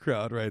brunch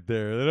crowd right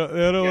there.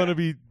 They don't want to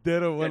be.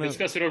 They don't want to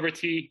discuss it over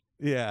tea.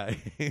 Yeah.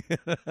 Yeah,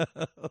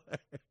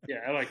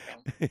 I like that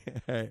one.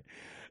 All right.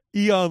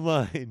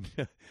 E-Online.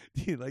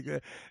 Dude, like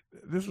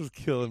this was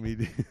killing me,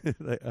 dude.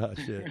 Like, oh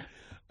shit.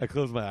 I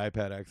closed my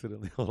iPad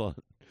accidentally. Hold on.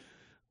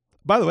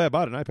 By the way, I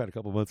bought an iPad a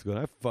couple months ago,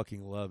 and I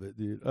fucking love it,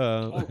 dude.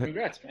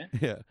 Congrats, man.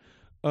 Yeah.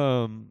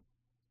 All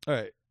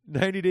right.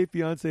 90 Day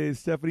Fiance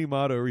Stephanie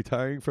Mato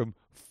retiring from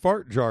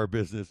fart jar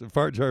business, and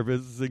fart jar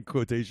business in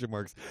quotation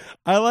marks.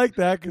 I like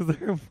that because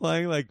they're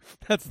implying like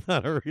that's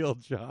not a real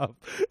job.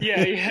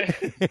 Yeah.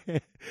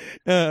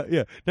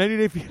 Yeah. 90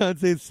 Day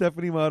Fiance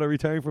Stephanie Mato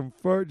retiring from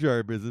fart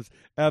jar business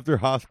after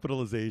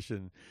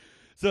hospitalization.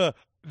 So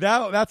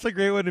that's a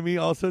great one to me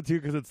also too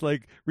because it's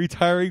like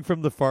retiring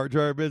from the fart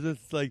jar business.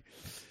 It's like,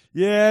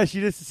 yeah, she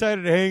just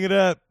decided to hang it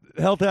up.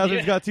 Health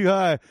hazards got too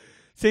high.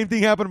 Same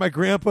thing happened to my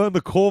grandpa in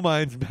the coal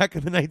mines back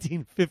in the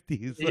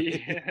 1950s.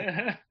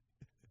 Like,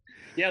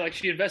 yeah, like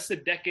she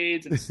invested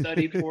decades and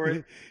studied for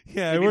it.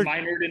 Yeah,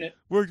 minored in it.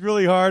 Worked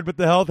really hard, but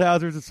the health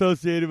hazards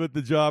associated with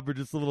the job are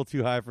just a little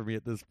too high for me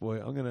at this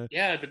point.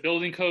 Yeah, the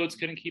building codes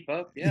couldn't keep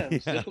up. Yeah, it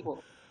was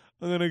difficult.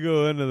 I'm gonna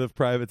go into the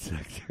private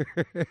sector.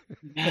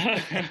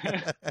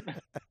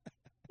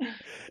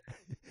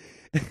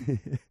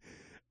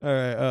 All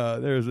right,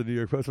 there's a New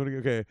York Post.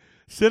 Okay,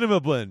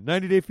 Cinema Blend.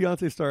 90 Day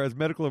Fiance star has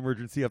medical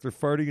emergency after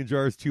farting in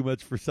jars too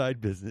much for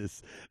side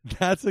business.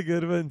 That's a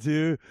good one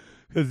too,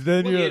 because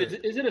then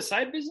is it a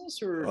side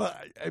business or? Well,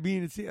 I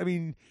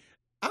mean,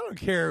 I don't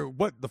care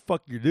what the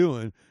fuck you're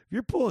doing. If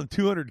you're pulling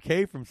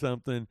 $200K from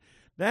something,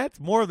 that's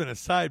more than a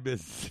side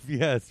business. If you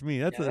ask me,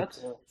 that's a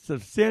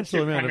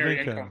substantial amount of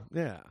income.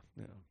 Yeah.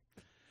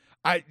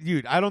 I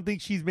don't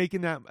think she's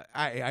making that.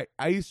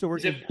 I used to work.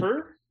 Is it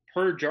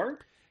per jar?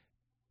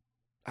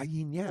 I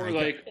mean, yeah. Or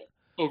like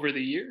over the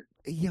year?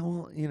 Yeah,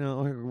 well,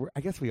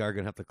 I guess we are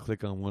going to have to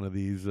click on one of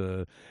these.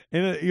 And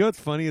you know what's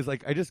funny is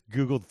like I just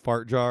Googled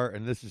fart jar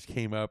and this just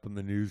came up in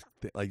the news,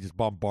 like just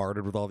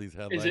bombarded with all these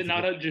headlines. Is it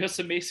not just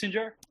a mason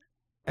jar?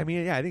 I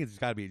mean, yeah, I think it's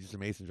got to be just a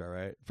mason jar,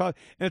 right? And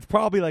it's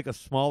probably like a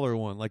smaller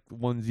one, like the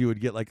ones you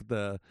would get like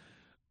the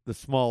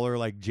smaller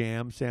like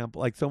jam sample,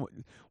 like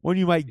one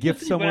you might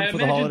gift someone for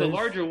the holidays. The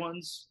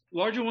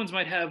larger ones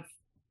might have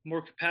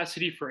more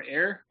capacity for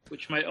air,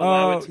 which might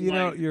allow it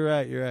to you're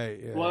right.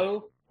 Yeah.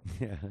 Flow.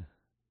 Yeah.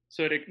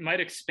 So it might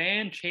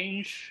expand,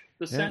 change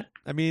the scent.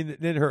 I mean,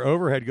 then her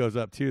overhead goes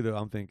up too, though.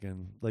 I'm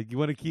thinking, like, you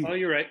want to keep. Oh,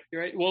 you're right.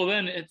 Well,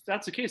 then, if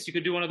that's the case, you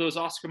could do one of those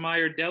Oscar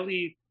Mayer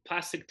deli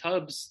plastic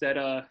tubs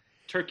that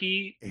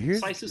turkey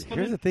slices come in.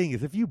 Here's the thing: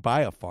 is if you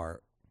buy a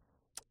fart,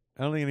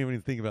 I don't think anyone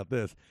even think about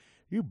this.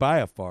 You buy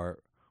a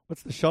fart,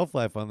 what's the shelf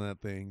life on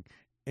that thing?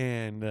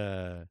 And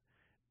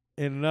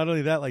not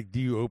only that, like,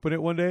 do you open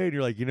it one day and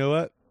you're like, you know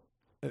what?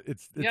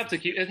 You have to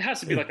keep. It has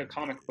to be like a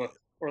comic book.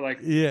 Or like,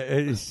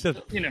 it's just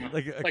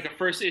like a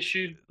first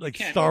issue, like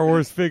Star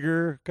Wars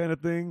figure kind of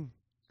thing.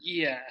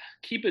 Yeah,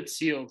 keep it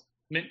sealed,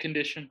 mint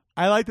condition.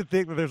 I like to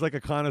think that there's like a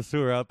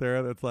connoisseur out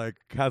there that's like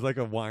has like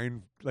a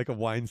wine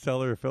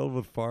cellar filled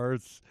with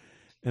farts,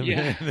 And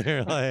Yeah. then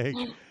they're like,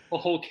 A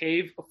whole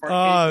cave, a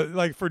fart cave.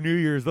 like for New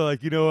Year's, they're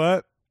like, you know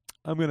what?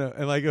 I'm gonna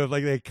and like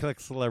they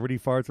collect celebrity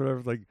farts or whatever.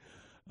 It's like,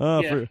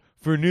 Yeah.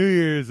 for New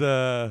Year's,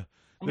 I'm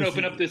gonna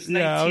open up this I'm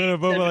gonna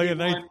vote like a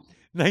 1971.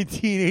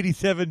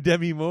 1987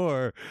 Demi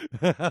Moore.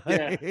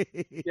 Yeah.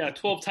 Yeah.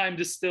 12-time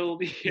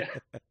distilled. Yeah.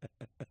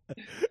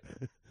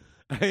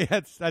 I mean,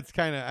 that's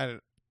kind of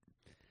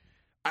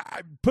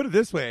I put it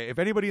this way: if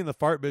anybody in the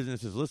fart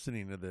business is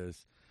listening to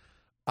this,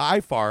 I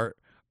fart.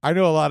 I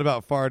know a lot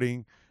about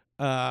farting.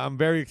 I'm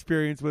very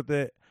experienced with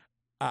it.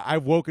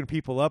 I've woken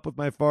people up with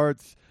my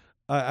farts.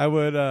 I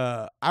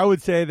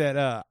would say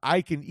that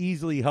I can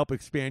easily help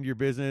expand your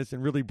business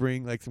and really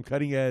bring like some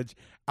cutting edge,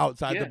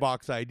 outside the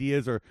box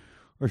ideas, or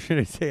should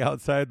I say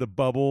outside the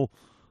bubble,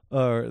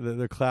 or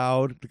the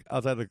cloud,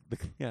 outside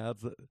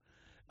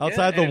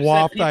outside the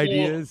waft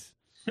ideas.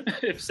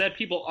 If said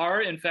people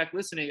are in fact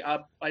listening,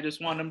 I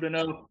just want them to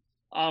know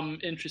I'm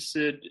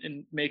interested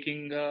in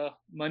making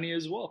money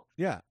as well.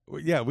 Yeah,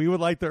 we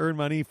would like to earn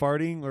money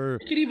farting, or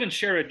you could even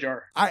share a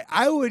jar.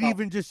 I would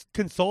even just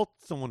consult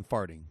someone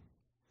farting.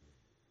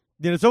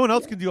 You know, someone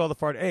else can do all the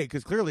fart. Hey,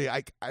 because clearly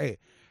I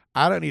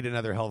don't need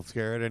another health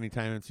scare at any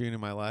time soon in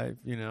my life.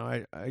 You know,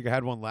 I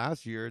had one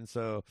last year, and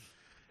so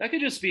that could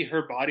just be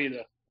her body,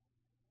 though.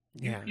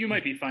 Yeah, you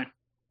might be fine.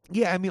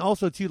 Yeah, I mean,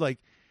 also too, like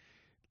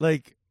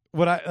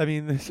what I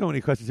mean, there's so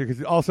many questions here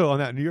because also on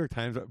that New York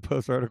Times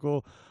Post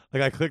article,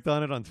 like I clicked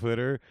on it on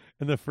Twitter,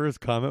 and the first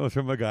comment was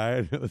from a guy,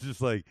 and it was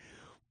just like,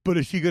 "But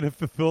is she going to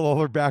fulfill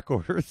all her back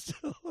orders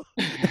still?"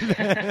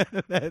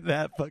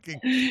 that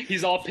fucking.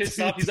 He's all pissed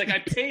off. He's like, "I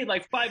paid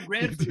like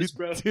 $5,000 for this,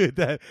 bro." Dude,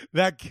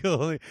 that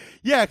killed me.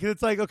 Yeah, because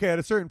it's like, okay, at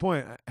a certain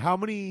point, how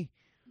many?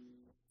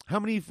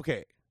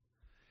 Okay,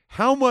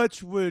 how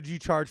much would you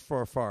charge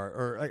for a fart?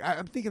 Or like,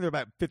 I'm thinking they're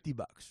about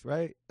 $50,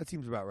 right? That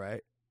seems about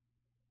right.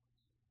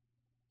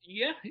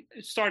 Yeah,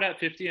 start at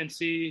 50 and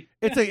see.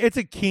 It's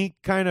a kink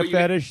kind of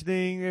fetish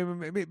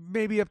thing,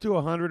 maybe up to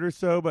 100 or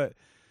so, but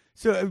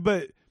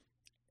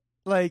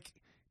like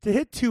to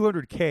hit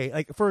 200K,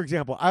 like for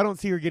example, I don't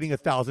see her getting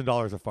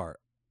 $1,000 a fart.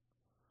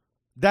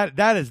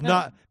 That is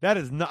not.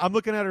 I'm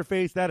looking at her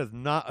face. That is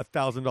not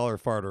 $1,000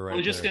 farter right. I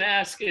was just gonna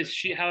ask: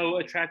 how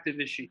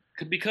attractive is she?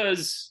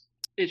 Because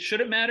it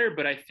shouldn't matter,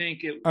 but I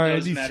think it. All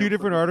right, these two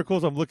different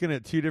articles. I'm looking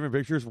at two different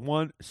pictures.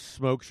 One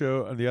smoke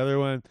show, and the other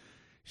one,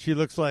 she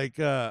looks like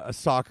a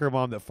soccer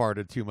mom that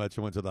farted too much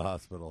and went to the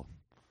hospital.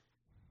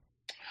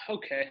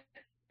 Okay,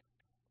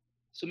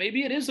 so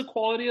maybe it is the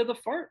quality of the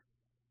fart.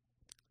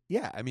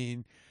 Yeah, I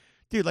mean,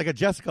 dude, like a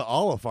Jessica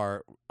Alba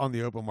fart on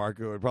the open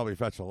market would probably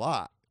fetch a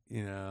lot.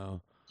 You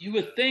know, you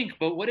would think,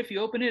 but what if you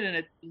open it and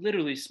it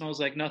literally smells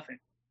like nothing?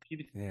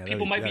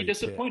 People might be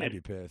disappointed. I'd be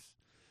pissed.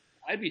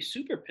 I'd be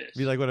super pissed.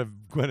 Be like what if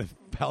Gwyneth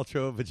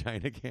Paltrow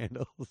vagina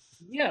candles.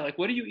 Yeah, like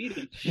what are you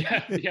eating?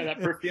 Yeah,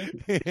 that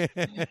perfume. Yeah,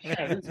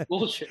 that's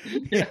bullshit.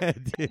 Yeah,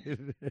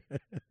 dude.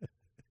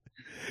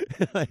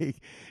 Like,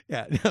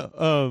 yeah,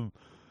 no.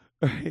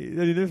 Right, I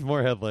mean, there's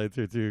more headlines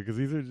here too because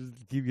these are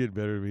just keep getting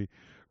better to me.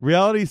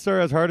 Reality star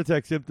has heart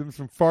attack symptoms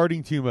from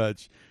farting too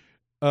much.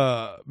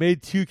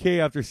 Made $2K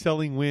after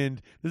selling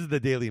wind. This is the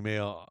Daily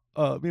Mail.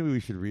 Maybe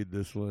we should read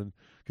this one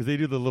because they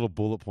do the little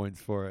bullet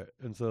points for it,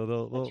 and so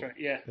they'll that's right.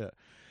 Yeah.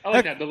 I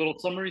like that, the little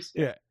summaries.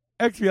 Yeah.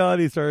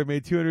 Ex-reality star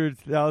made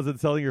 $200,000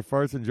 selling her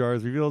farts in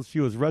jars. Reveals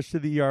she was rushed to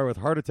the ER with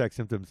heart attack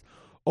symptoms,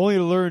 only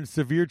to learn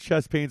severe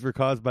chest pains were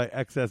caused by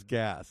excess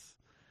gas.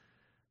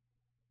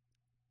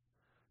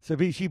 So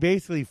she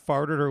basically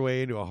farted her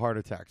way into a heart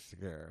attack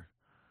scare.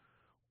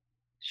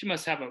 She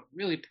must have a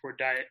really poor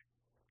diet.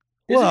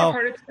 Well,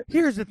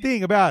 here's the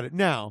thing about it.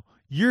 Now,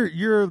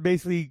 you're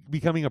basically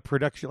becoming a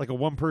production, like a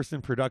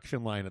one-person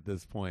production line at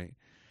this point.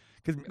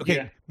 Because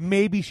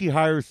maybe she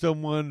hires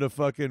someone to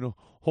fucking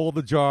hold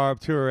the jar up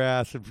to her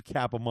ass and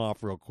cap them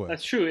off real quick.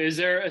 That's true. Is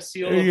there a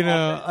seal of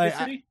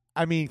authenticity?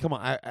 I mean, come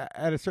on.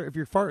 If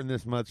you're farting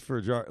this much for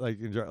a jar,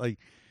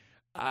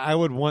 I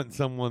would want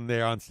someone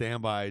there on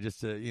standby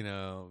just to,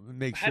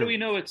 make sure. How do we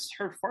know it's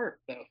her fart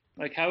though?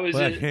 Like, how is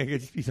it? It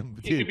could just be some.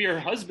 It could be her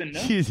husband. No,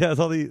 she just has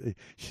all these.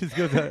 She just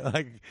goes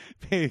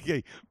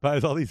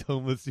buys all these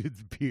homeless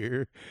dudes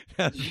beer.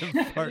 Has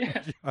them fart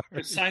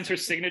jars. Signs her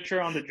signature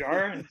on the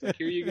jar, and like,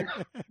 here you go.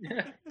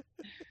 Yeah.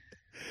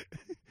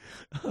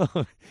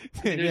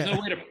 There's no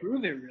way to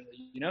prove it,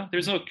 really.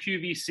 There's no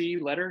QVC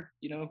letter,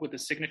 with the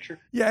signature.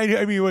 Yeah,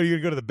 I mean, what are you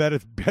gonna go to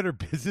the Better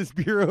Business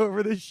Bureau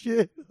over this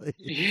shit?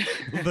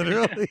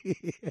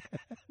 Literally.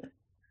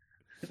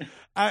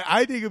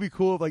 I think it'd be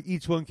cool if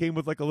each one came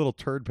with a little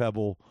turd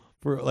pebble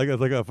for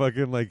a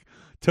fucking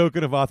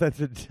token of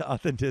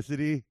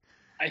authenticity.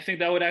 I think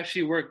that would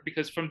actually work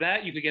because from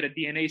that you could get a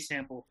DNA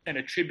sample and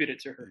attribute it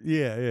to her.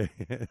 Yeah.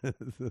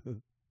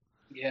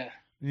 Yeah.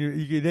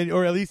 You can then,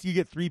 or at least you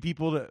get three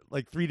people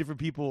three different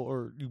people,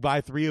 or you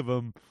buy three of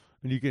them,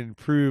 and you can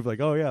prove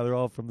oh yeah, they're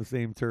all from the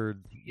same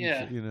turd.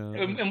 Yeah,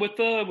 And with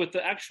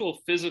the actual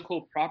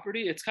physical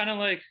property, it's kind of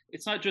like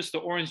it's not just the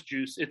orange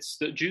juice; it's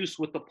the juice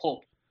with the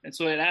pulp, and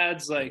so it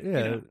adds or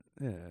even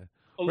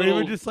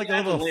just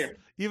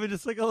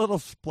a little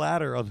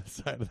splatter on the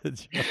side of the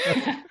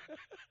jar.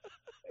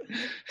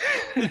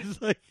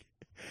 It's like,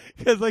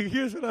 because like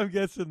here's what I'm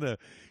guessing though.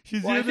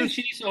 She's Well, I doing think this,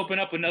 she needs to open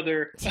up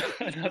another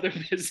another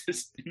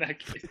business in that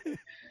case.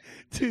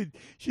 dude.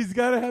 She's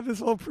got to have this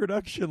whole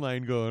production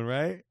line going,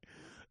 right?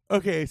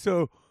 Okay,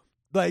 so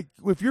like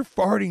if you're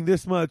farting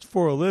this much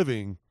for a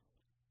living,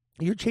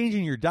 you're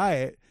changing your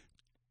diet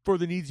for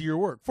the needs of your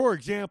work. For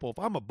example, if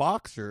I'm a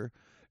boxer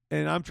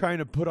and I'm trying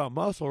to put on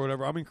muscle or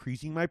whatever, I'm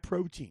increasing my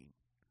protein.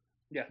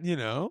 Yeah. You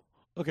know?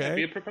 Okay. Yeah,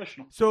 be a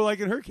professional. So like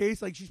in her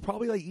case, like she's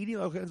probably like eating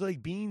all kinds of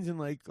like beans and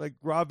like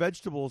raw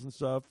vegetables and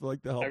stuff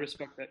like to help. I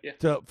respect that.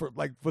 Yeah. For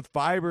like with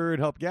fiber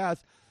and help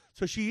gas.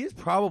 So she is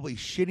probably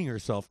shitting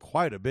herself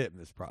quite a bit in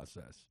this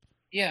process.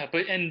 Yeah,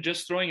 but and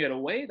just throwing it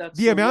away, that's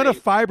the amount of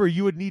fiber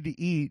you would need to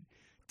eat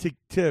to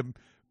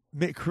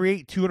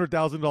create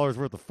 $200,000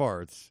 worth of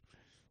farts.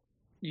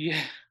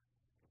 Yeah.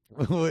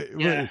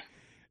 Yeah.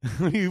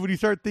 When you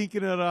start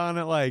thinking it on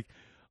a like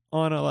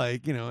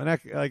you know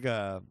like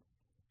a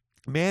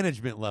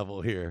management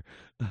level here,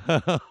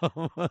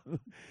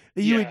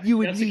 you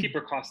would need to keep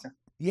her costs down.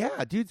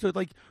 Yeah, dude. So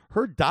like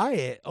her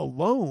diet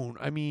alone,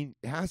 I mean,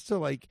 has to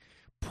like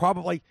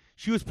probably like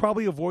she was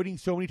probably avoiding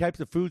so many types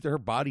of foods that her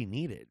body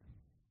needed.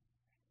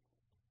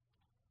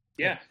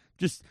 Yeah.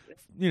 Just,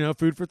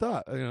 food for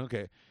thought.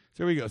 Okay.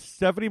 So here we go.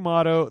 Stephanie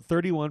Motto,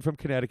 31, from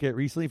Connecticut,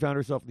 recently found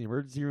herself in the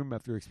emergency room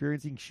after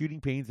experiencing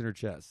shooting pains in her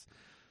chest.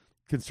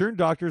 Concerned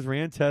doctors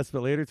ran tests,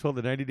 but later told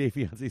the 90-Day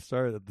Fiancé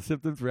star that the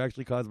symptoms were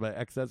actually caused by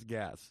excess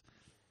gas.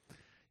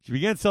 She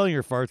began selling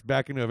her farts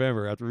back in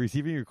November after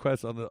receiving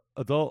requests on the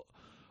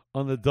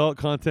adult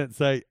content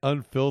site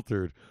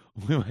Unfiltered.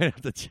 We might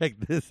have to check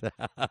this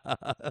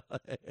out.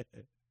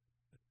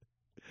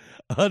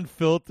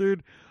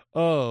 Unfiltered?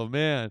 Oh,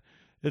 man.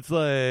 It's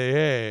like,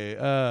 hey,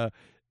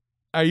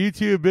 are you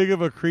too big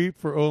of a creep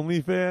for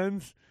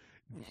OnlyFans?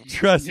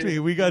 Trust me,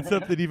 we got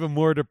something even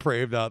more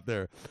depraved out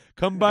there.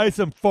 Come buy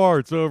some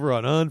farts over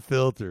on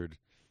Unfiltered.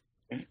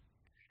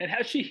 And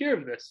how'd she hear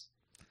of this?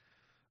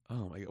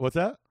 Oh, my God. What's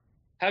that?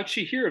 How'd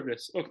she hear of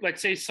this? Like,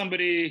 say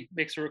somebody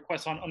makes a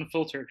request on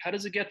Unfiltered. How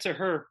does it get to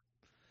her?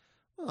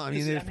 Well, I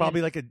mean, there's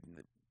probably like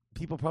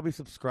people probably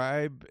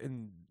subscribe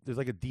and there's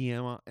like a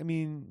DM. I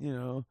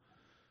mean,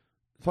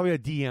 probably a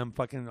DM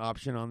fucking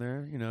option on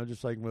there,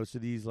 just like most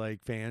of these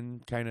like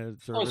fan kind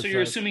of service. Oh, so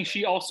you're assuming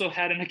she also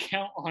had an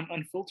account on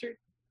Unfiltered?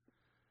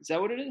 Is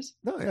that what it is?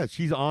 No, yeah,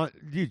 she's on,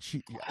 dude.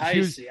 She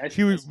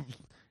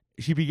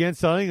began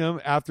selling them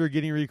after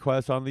getting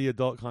requests on the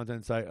adult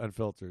content site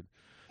Unfiltered.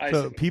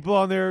 So people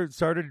on there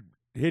started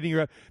hitting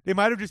her up. They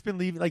might have just been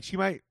leaving. Like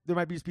there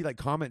might just be like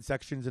comment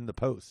sections in the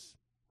posts.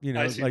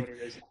 I see like what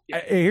it is.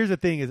 Yeah. Here's the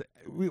thing: is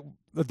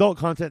adult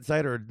content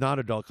site or not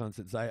adult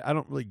content site. I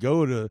don't really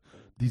go to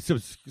these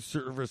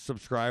service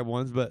subscribe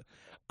ones, but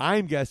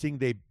I'm guessing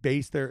they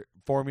base their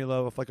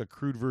formula off like a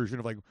crude version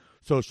of like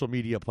social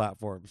media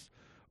platforms,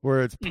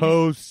 where it's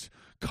post,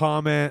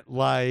 comment,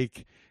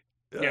 like,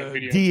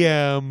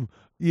 DM.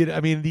 I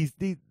mean these.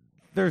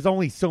 There's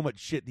only so much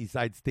shit these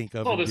sites think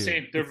of. It's all the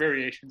same. They're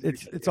variations.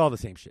 It's all the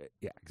same shit.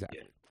 Yeah, exactly.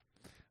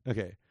 Yeah.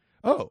 Okay.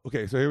 Oh,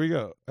 okay. So here we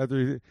go.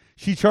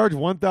 She charged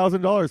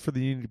 $1,000 for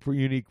the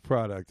unique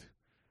product.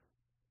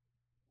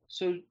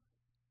 So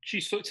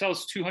she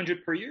sells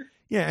 $200 per year.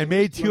 Yeah, and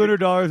made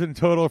 $200 in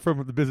total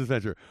from the business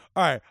venture.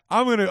 All right,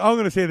 I'm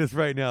gonna say this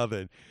right now.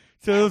 Then,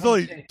 so there was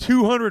only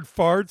 200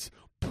 farts.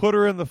 Put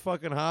her in the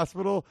fucking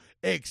hospital.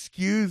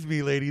 Excuse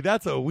me, lady.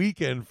 That's a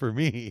weekend for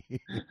me.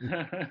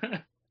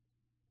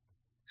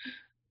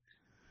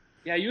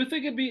 Yeah, you would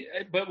think it'd be,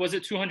 but was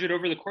it 200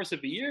 over the course of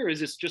a year, or is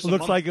this just? It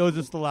looks like it was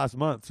just the last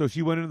month. So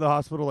she went into the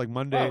hospital like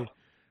Monday.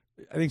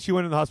 Oh. I think she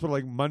went in the hospital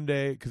like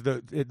Monday because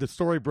the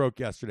story broke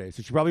yesterday.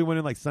 So she probably went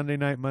in like Sunday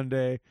night,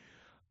 Monday.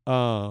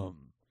 So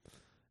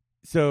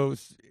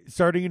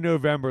starting in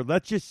November,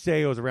 let's just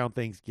say it was around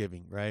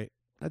Thanksgiving, right?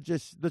 Let's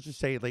just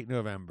say late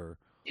November.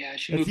 Yeah,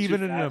 she moved even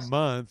too in fast. a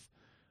month.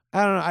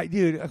 I don't know,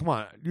 dude. Come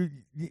on,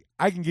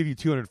 I can give you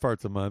 200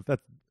 farts a month.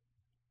 That's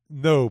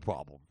no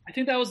problem. I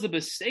think that was the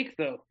mistake,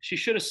 though. She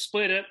should have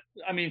split it.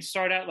 I mean,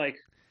 start out like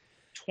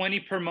 20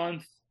 per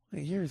month.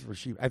 Here's where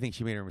I think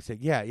she made her mistake.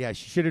 Yeah.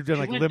 She should have done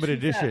like limited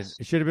edition. Fast.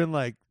 It should have been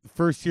like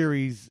first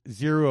series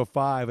 0 of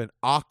 5 and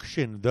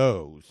auction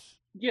those.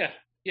 Yeah.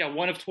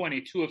 1 of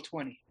 20, 2 of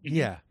 20.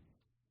 Yeah.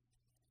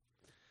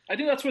 I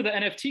think that's where the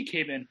NFT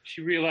came in.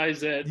 She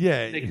realized that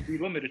they could be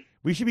limited.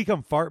 We should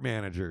become fart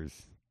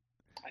managers.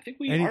 I think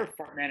we are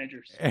fart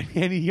managers.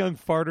 Any young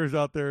farters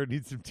out there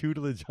need some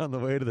tutelage on the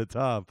way to the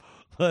top,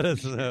 let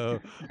us know.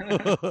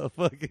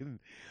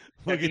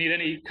 If you need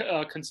any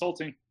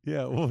consulting.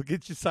 Yeah, we'll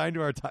get you signed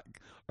to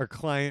our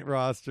client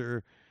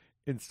roster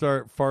and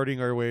start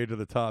farting our way to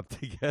the top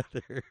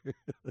together.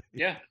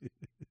 Yeah.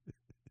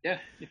 If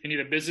you need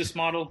a business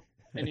model,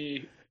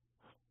 any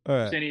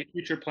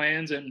future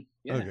plans, and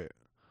Okay.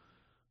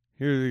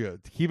 Here we go.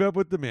 To keep up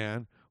with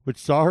demand, which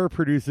saw her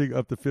producing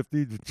up to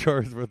 50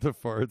 jars worth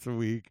of farts a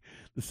week.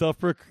 The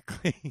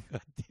self-proclaimed,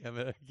 God damn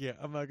it,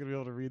 I'm not going to be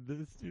able to read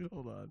this, dude.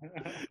 Hold on.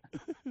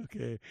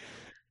 Okay.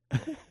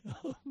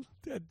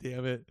 God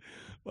damn it.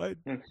 What?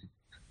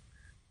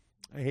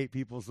 I hate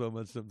people so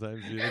much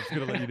sometimes, dude. I'm just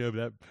going to let you know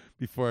that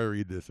before I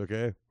read this,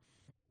 okay?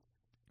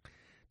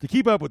 To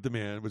keep up with the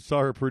man, which saw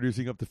her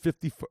producing up to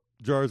 50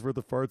 jars worth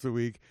of farts a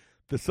week,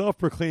 the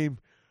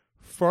self-proclaimed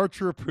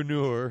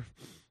fartrepreneur.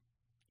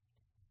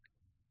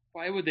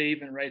 Why would they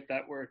even write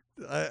that word?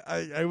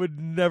 I would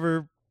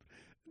never.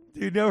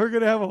 Dude, now we're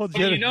going to have a whole But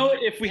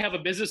if we have a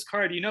business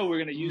card, we're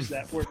going to use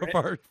that word,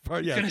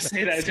 right? Yeah. Going to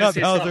say that. It's going to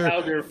say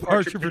Hauser,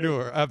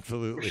 fartrepreneur.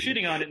 Absolutely. We're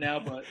shitting on it now,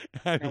 but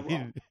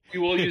we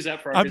will use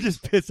that for our I'm business.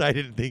 just pissed I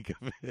didn't think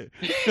of it.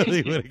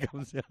 Really, what it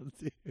comes down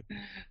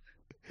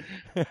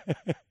to.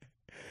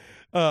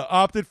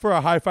 Opted for a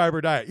high fiber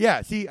diet.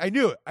 Yeah, see, I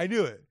knew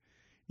it.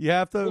 You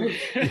have to.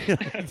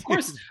 Of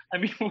course. I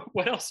mean,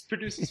 what else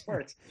produces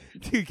farts?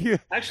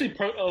 Actually,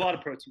 a lot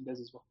of protein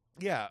does as well.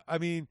 Yeah, I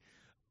mean,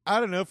 I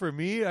don't know. For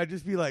me, I'd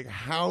just be like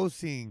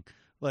housing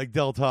like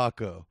Del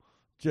Taco,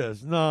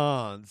 just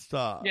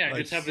nonstop. Yeah,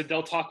 like, just have the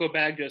Del Taco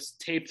bag just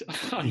taped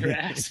on your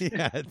ass.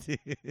 Yeah, dude.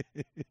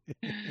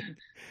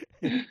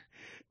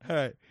 All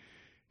right.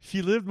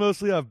 She lived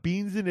mostly off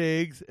beans and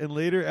eggs and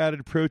later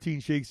added protein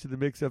shakes to the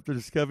mix after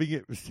discovering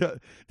it.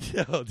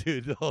 No,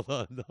 dude, hold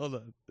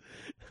on.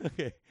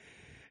 Okay.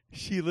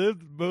 She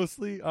lived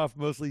mostly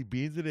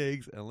beans and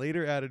eggs and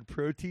later added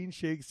protein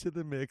shakes to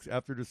the mix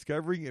after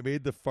discovering it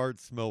made the fart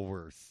smell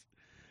worse.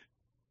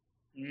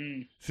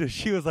 So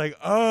she was like,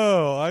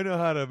 oh, I know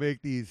how to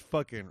make these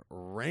fucking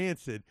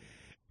rancid.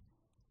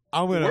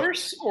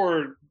 Worse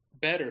or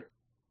better?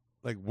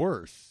 Like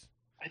worse.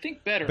 I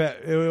think better.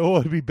 It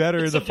would be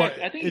better in the fart.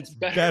 I think it's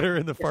better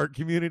in the fart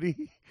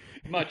community.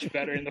 Much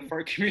better in the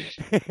fart community.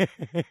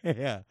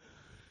 Yeah.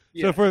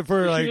 So for she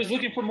like, was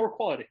looking for more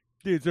quality,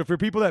 dude. So for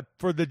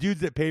the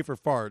dudes that pay for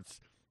farts,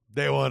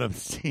 they want them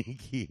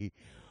stinky.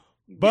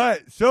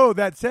 But so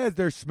that says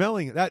they're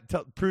smelling it. That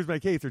proves my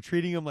case. They're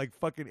treating them like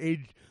fucking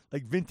aged,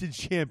 like vintage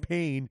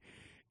champagne,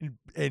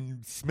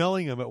 and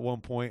smelling them at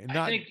one point. And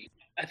I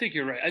think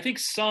you're right. I think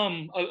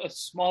a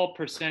small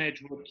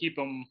percentage would keep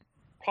them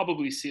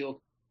probably sealed.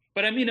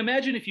 But I mean,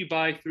 imagine if you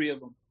buy 3 of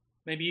them.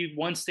 Maybe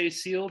one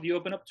stays sealed. You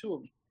open up 2 of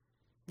them.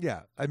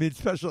 Yeah, I mean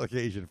special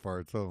occasion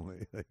farts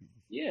only. Like,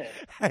 yeah.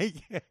 I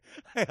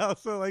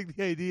also like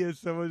the idea of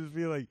someone just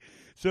being like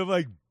some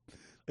like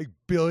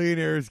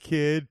billionaire's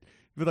kid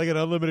with like an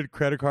unlimited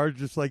credit card,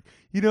 just like,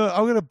 I'm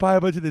gonna buy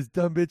a bunch of this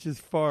dumb bitch's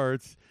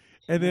farts,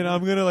 and then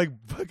I'm gonna like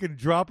fucking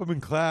drop them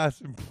in class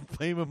and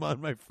blame them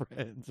on my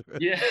friends.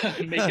 Yeah,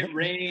 make it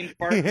rain.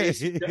 Fart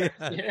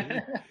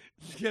yeah.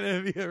 It's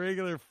gonna be a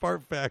regular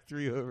fart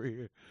factory over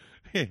here.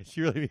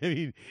 She really, I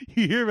mean,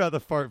 you hear about the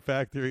fart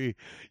factory.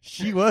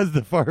 She was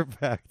the fart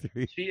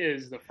factory. She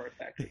is the fart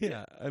factory.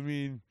 Yeah, I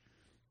mean,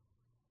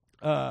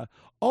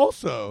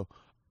 also,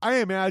 I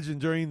imagine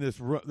during this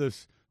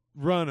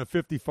run of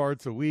 50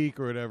 farts a week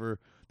or whatever,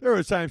 there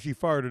was times she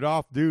farted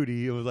off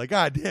duty. It was like,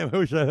 God damn, I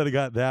wish I had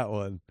got that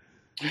one.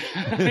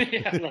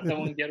 Yeah, let that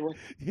one get away.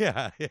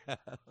 Yeah.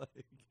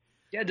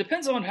 Yeah, it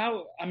depends on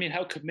how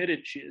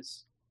committed she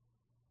is.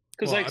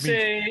 Because,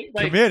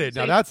 committed.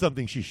 Now that's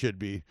something she should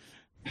be.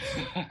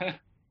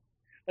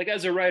 Like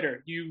as a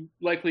writer, you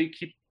likely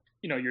keep,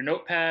 your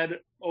notepad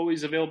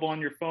always available on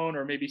your phone,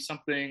 or maybe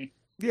something.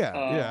 Yeah.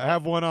 I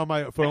have one on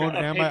my phone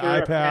and my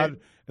iPad,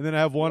 and then I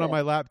have one on my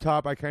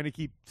laptop. I kind of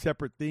keep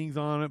separate things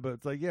on it, but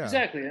it's like, yeah.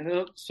 Exactly.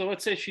 And so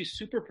let's say she's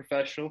super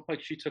professional,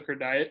 like she took her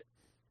diet.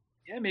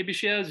 Yeah, maybe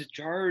she has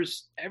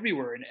jars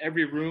everywhere, in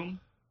every room,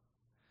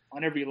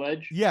 on every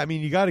ledge. Yeah, I mean,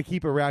 you got to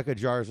keep a rack of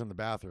jars in the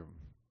bathroom.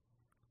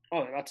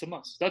 Oh, that's a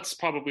must. That's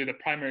probably the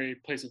primary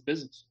place of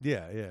business.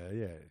 Yeah.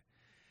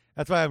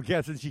 That's why I'm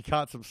guessing she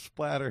caught some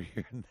splatter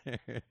here and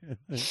there.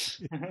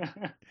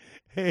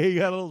 Hey, you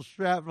got a little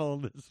shrapnel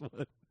in this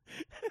one.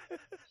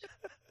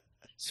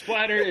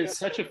 Splatter is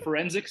such a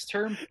forensics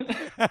term.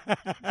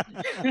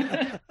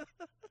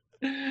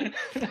 I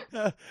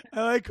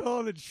like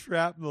calling it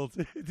shrapnel,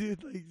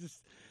 dude. Like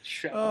just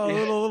shrapnel.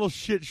 Little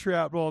shit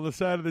shrapnel on the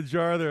side of the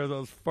jar there as I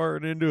was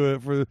farting into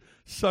it for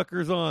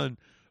suckers on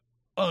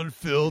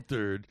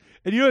unfiltered.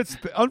 And it's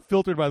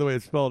unfiltered, by the way.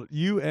 It's spelled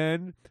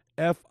UNFILTRD,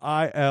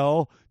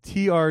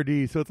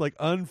 so it's like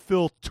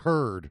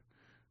unfiltered.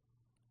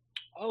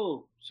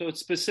 Oh, so it's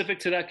specific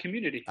to that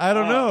community. I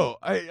don't know.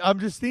 I'm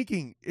just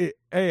thinking.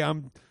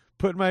 I'm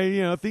putting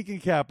my thinking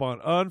cap on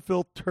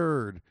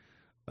unfiltered.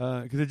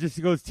 Because it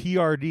just goes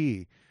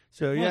TRD.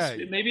 So yeah,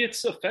 maybe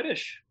it's a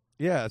fetish.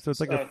 Yeah, so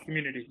it's like a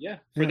community. Yeah,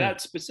 for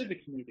that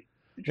specific community.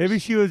 Maybe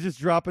she was just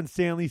dropping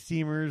Stanley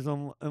Steamers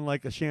on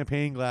like a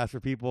champagne glass for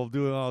people,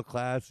 doing all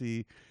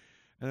classy,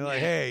 and they're like,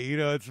 "Hey,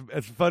 it's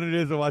as fun it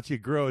is to watch you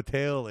grow a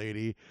tail,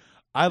 lady.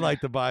 I'd like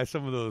to buy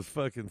some of those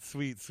fucking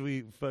sweet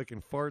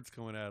fucking farts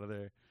coming out of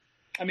there."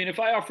 I mean, if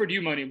I offered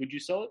you money, would you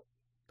sell it?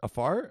 A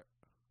fart?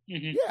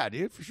 Mm-hmm. Yeah,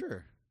 dude, for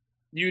sure.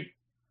 You'd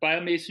buy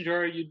a mason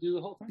jar, you'd do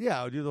the whole thing?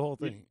 Yeah, I would do the whole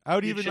thing. I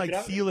would even like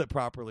seal it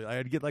properly.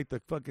 I'd get like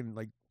the fucking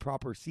like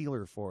proper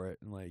sealer for it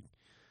and like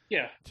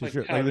like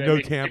the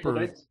no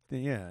tamper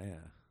thing. Yeah.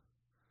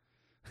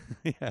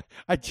 Yeah,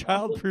 I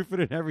childproof it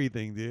and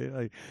everything, dude.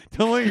 Like,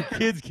 don't let your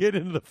kids get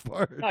into the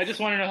fart. No, I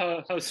just want to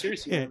know how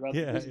serious you are about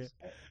the business.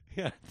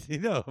 Yeah,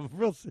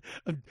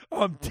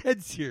 I'm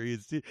dead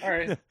serious, dude. All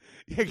right.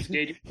 Yeah, Just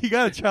gauge it. you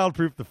gotta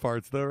childproof the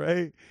farts, though,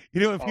 right?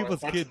 You know when Oh,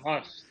 people's that's kids, a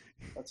must.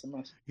 That's a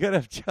must. you gotta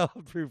have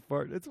childproof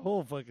fart. It's a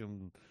whole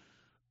fucking.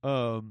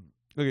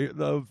 Okay,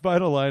 the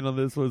final line on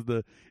this was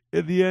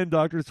in the end,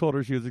 doctors told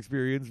her she was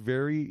experiencing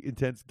very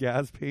intense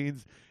gas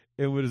pains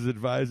and was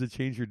advised to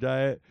change her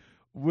diet,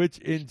 which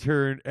in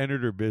turn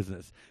entered her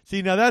business.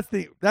 See, now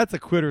that's a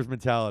quitter's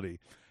mentality.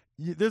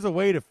 There's a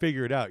way to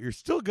figure it out. You're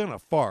still gonna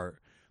fart.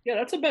 Yeah,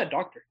 that's a bad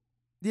doctor.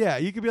 Yeah,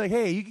 you could be like,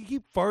 hey, you can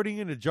keep farting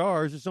into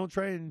jars. Just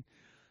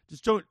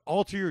don't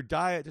alter your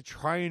diet to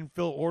try and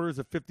fill orders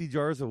of 50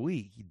 jars a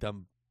week. You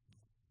dumb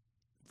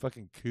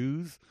fucking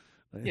coos.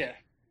 Yeah.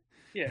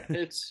 Yeah,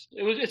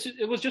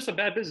 it was just a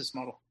bad business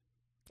model.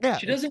 Yeah,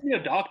 She doesn't need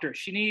a doctor.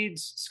 She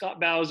needs Scott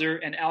Bowser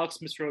and Alex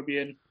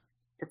Mesrobian,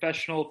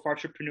 professional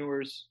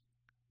entrepreneurs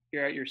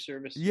here at your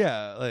service.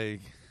 yeah.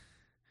 Like,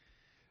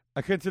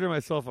 I consider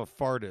myself a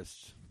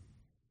fartist.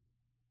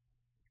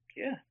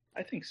 Yeah,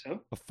 I think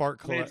so. A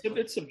fart I mean, collector.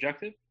 it's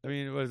subjective. I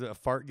mean, what is it? A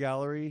fart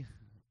gallery?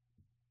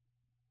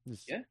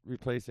 Just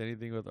replace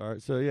anything with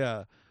art. So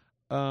yeah.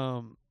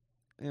 And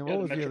what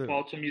was the the other?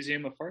 Metropolitan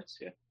Museum of Farts.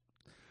 Yeah.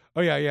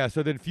 Oh yeah.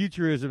 So then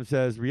futurism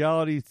says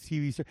reality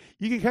TV.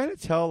 You can kind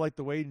of tell like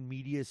the way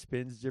media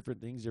spins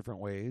different things different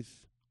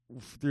ways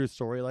through a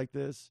story like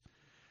this,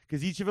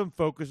 because each of them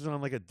focuses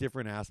on like a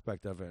different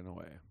aspect of it in a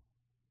way.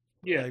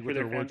 Yeah, like for with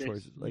their their word fan base,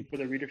 choices. Like for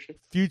their readership.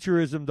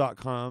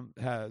 Futurism.com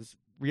has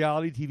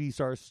reality TV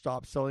stars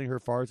stop selling her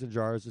farts in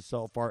jars to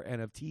sell fart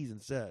NFTs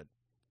instead.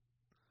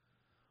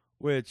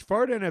 Which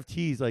fart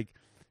NFTs, like,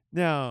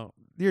 now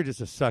you're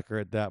just a sucker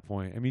at that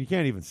point. I mean, you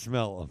can't even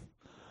smell them.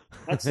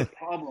 That's the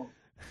problem.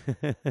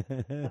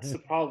 That's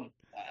the problem.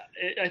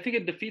 I think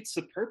it defeats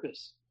the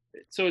purpose.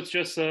 So it's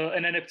just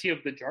an NFT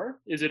of the jar?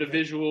 Is it a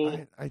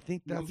visual? I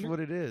think that's movement? what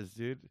it is,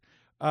 dude.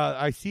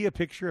 I see a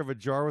picture of a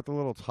jar with a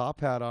little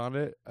top hat on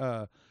it.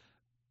 What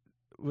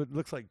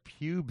looks like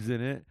pubes in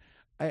it.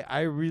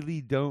 I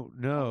really don't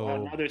know.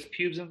 Wow, now there's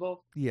pubes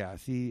involved? Yeah,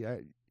 see.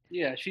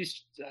 Yeah,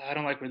 I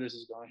don't like where this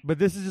is going. But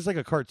this is just like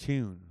a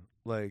cartoon.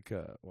 Like,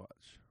 watch.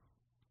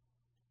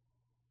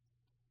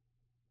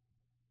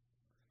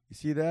 You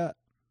see that?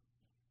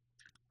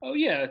 Oh,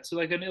 yeah, it's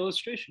like an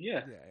illustration,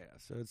 yeah. Yeah.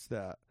 So it's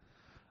that.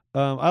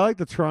 I like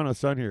the Toronto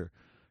Sun here.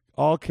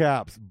 All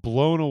caps,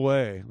 blown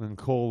away. Then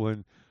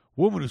colon,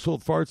 woman who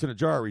sold farts in a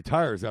jar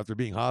retires after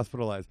being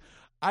hospitalized.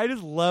 I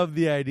just love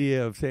the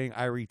idea of saying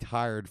I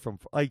retired from,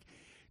 like,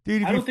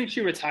 dude. I don't think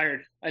she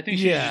retired. I think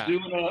she's just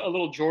doing a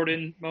little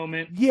Jordan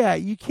moment. Yeah,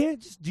 you can't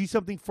just do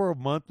something for a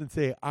month and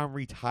say I'm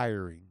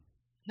retiring.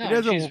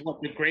 No, she's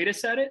the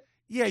greatest at it.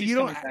 Yeah, you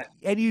don't,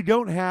 and you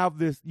don't have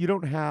this. You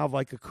don't have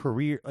like a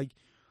career. Like,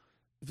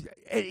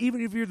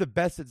 even if you're the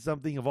best at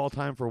something of all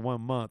time for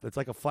 1 month, it's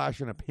like a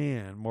flash in a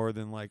pan more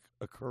than like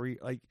a career.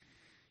 Like,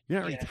 you're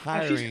not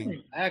retiring. She's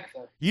coming back,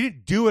 though. You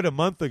didn't do it a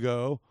month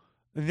ago,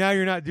 and now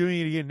you're not doing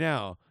it again.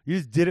 Now you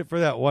just did it for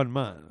that 1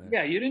 month.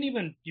 Yeah,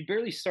 you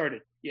barely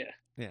started. Yeah.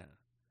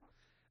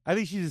 I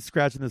think she's just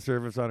scratching the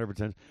surface on her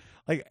potential.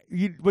 Like,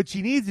 what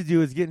she needs to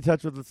do is get in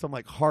touch with some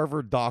like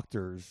Harvard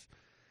doctors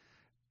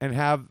and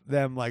have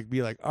them like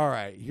be like, all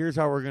right, here's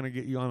how we're gonna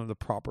get you on the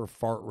proper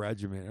fart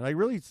regimen, and like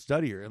really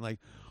study her and like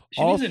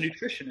she needs a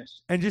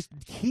nutritionist and just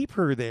keep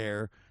her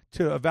there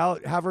to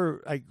evaluate. Have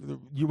her like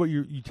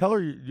you tell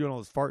her you're doing all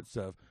this fart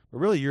stuff, but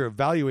really you're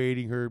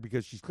evaluating her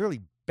because she's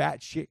clearly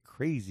batshit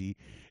crazy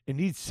and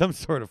needs some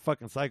sort of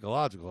fucking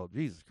psychological help.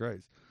 Jesus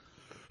Christ.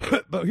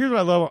 But here's what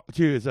I love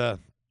too is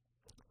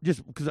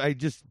just because I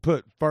just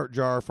put fart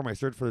jar for my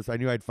search for this, I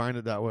knew I'd find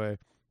it that way,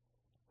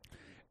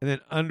 and then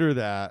under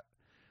that.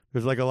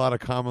 There's like a lot of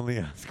commonly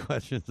asked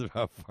questions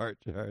about fart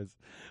jars,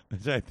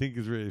 which I think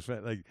is really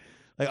fun. Like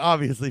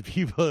obviously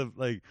people have,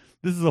 like,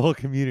 this is a whole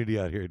community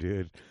out here,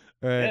 dude.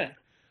 All right. Yeah.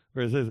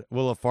 Where it says,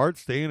 will a fart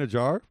stay in a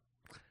jar?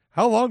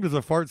 How long does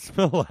a fart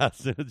smell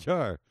last in a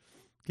jar?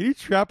 Can you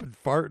trap a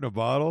fart in a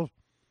bottle?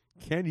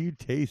 Can you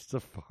taste a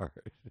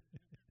fart?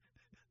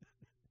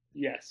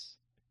 Yes.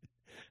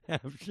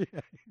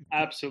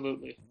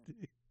 Absolutely.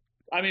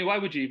 I mean, why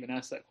would you even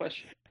ask that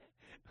question?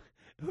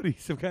 What are you,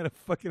 some kind of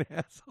fucking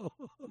asshole?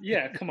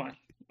 Yeah, come on.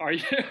 Are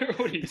you?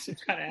 What are you, some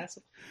kind of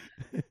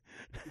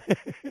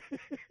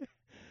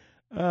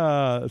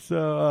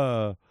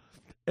asshole?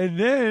 And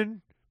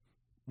then,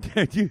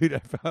 dude,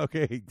 dude,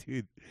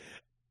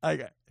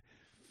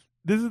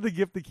 this is the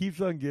gift that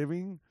keeps on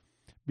giving,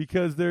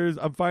 because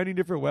I'm finding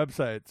different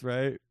websites,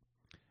 right?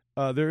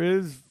 There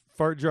is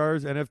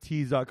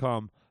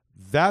fartjarsnfts.com.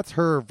 That's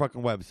her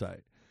fucking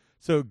website.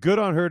 So good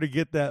on her to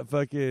get that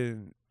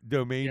fucking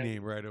domain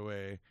name right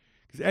away.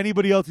 Because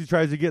anybody else who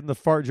tries to get in the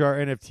fart jar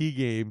NFT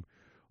game,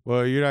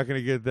 well, you're not going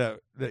to get that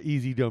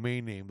easy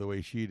domain name the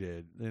way she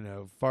did. You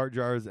know,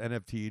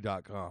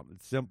 fartjarsnft.com.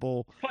 It's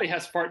simple. Probably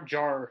has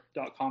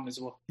fartjar.com as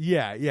well.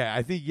 Yeah.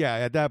 I think,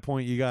 at that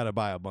point, you got to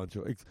buy a bunch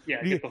of.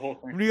 Get the whole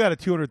thing. When you got a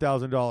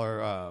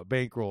 $200,000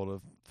 bankroll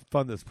to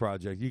fund this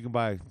project, you can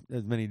buy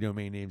as many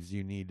domain names as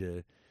you need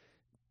to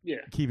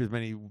keep as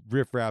many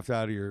riffraffs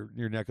out of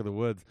your neck of the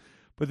woods.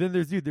 But then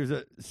there's a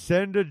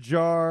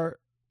sendajart.com.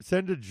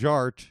 Send a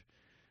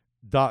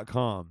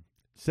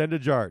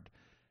jart.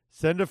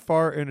 Send a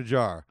fart in a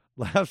jar.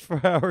 Laughs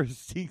for hours,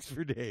 stinks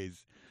for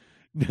days.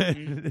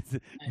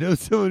 Know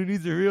someone who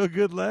needs a real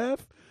good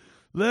laugh?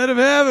 Let him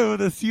have it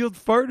with a sealed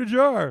fart in a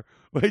jar.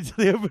 Wait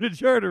till they open a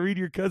jar to read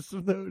your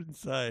custom note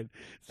inside.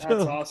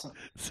 That's awesome.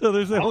 So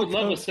there's I would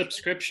love a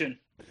subscription.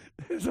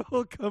 There's a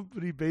whole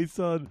company based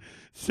on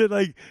shit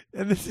like,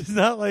 and this is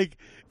not like,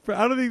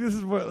 I don't think this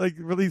is more like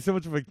really so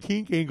much of a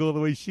kink angle the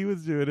way she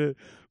was doing it.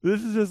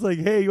 This is just like,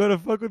 hey, you want to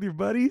fuck with your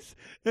buddies?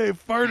 Hey,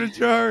 fart in a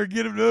jar and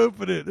get them to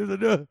open it. There's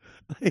a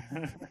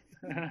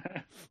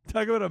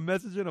talk about a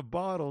message in a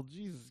bottle.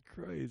 Jesus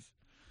Christ.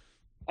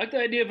 I like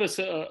the idea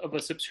of a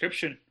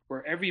subscription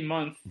where every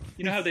month,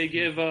 you know how they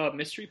give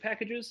mystery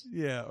packages?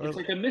 Yeah. It's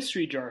like a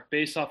mystery jar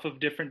based off of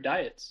different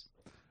diets.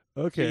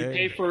 Okay. So you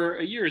pay for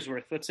a year's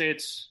worth. Let's say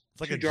it's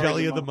like a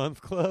jelly of the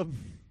month club.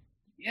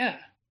 Yeah.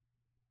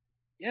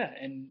 Yeah.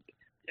 And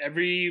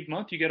every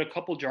month you get a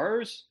couple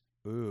jars.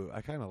 Ooh,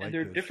 I kind of like and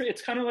they're this. Different.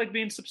 It's kind of like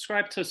being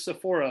subscribed to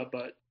Sephora,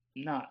 but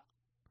not.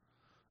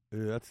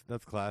 Ooh, that's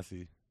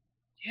classy.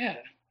 Yeah.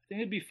 I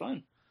think it'd be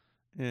fun.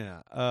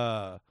 Yeah.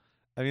 I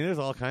mean, there's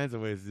all kinds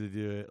of ways to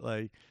do it.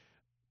 Like,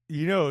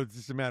 it's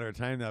just a matter of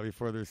time now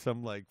before there's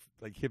some like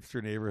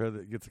hipster neighborhood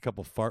that gets a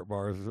couple fart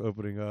bars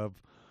opening up.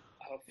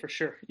 Oh, for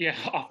sure. Yeah,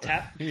 off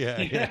tap.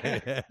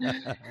 yeah.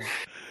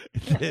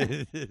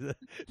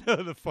 No,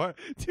 the fart,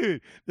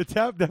 dude. The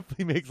tap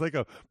definitely makes like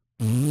a.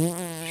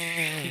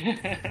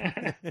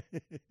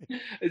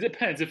 It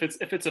depends if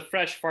it's a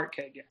fresh fart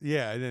keg.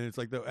 Yeah, and then it's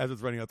like as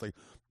it's running out, it's like.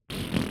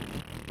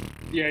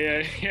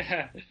 Yeah.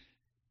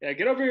 Yeah,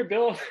 get over here,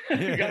 Bill.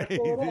 You gotta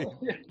fill it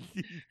up.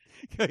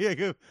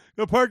 Yeah,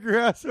 go park your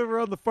ass over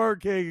on the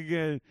fart keg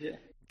again. Yeah.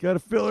 Gotta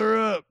fill her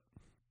up.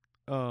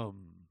 But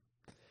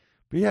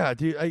yeah,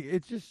 dude,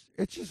 it's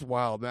just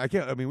wild, man.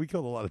 We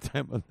killed a lot of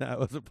time on that. I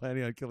wasn't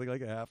planning on killing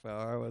like a half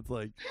hour. It's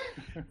like,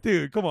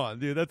 dude, come on,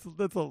 dude. That's a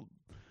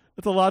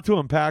lot to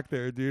unpack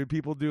there, dude.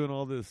 People doing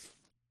all this.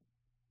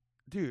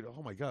 Dude,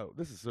 oh my God,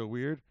 this is so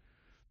weird.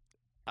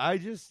 I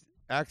just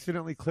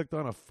accidentally clicked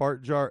on a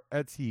fart jar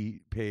Etsy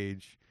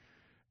page,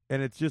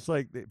 and it's just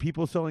like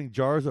people selling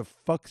jars of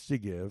fucks to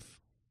give.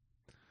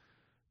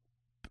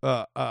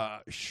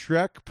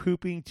 Shrek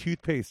pooping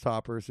toothpaste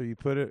topper, so you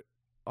put it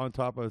on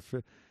top of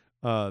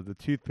the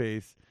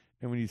toothpaste,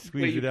 and when you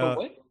squeeze it out,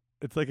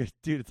 it's like it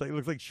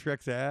looks like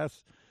Shrek's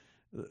ass.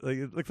 Like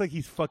it looks like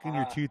he's fucking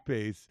your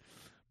toothpaste.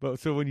 But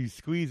so when you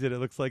squeeze it, it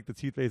looks like the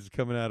toothpaste is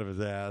coming out of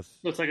his ass.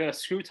 Looks like a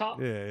screw top.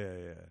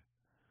 Yeah.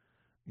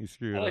 You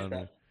screw it like on that.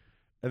 there.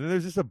 And then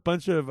there's just a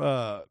bunch of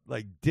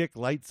like dick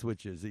light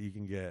switches that you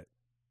can get.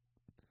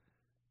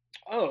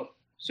 Oh,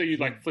 so you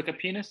like flick a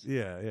penis?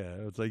 Yeah.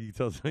 It's like you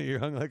tell somebody you're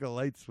hung like a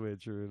light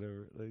switch or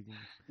whatever. Like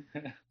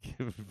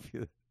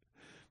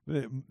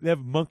they have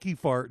monkey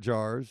fart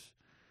jars.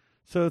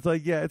 So it's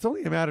like, yeah, it's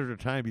only a matter of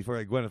time before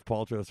like Gwyneth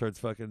Paltrow starts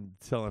fucking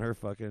selling her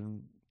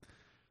fucking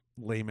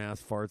lame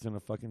ass farts in a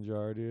fucking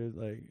jar, dude.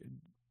 Like,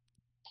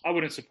 I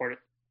wouldn't support it.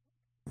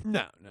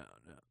 No. I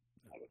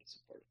wouldn't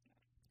support it.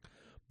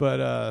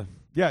 But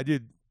yeah,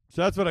 dude.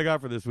 So that's what I got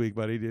for this week,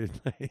 buddy, dude.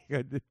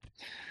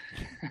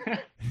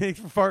 Thanks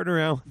for farting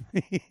around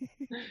with me.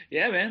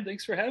 Yeah, man.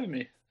 Thanks for having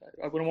me.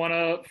 I wouldn't want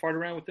to fart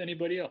around with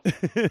anybody else.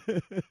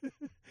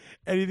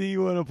 Anything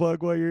you want to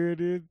plug while you're here,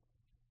 dude?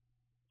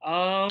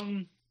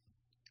 You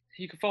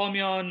can follow me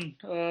on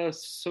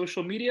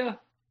social media.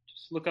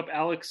 Just look up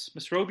Alex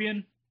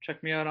Mesrobian.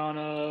 Check me out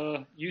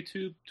on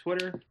YouTube,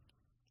 Twitter,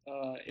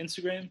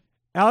 Instagram.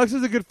 Alex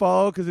is a good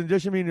follow because in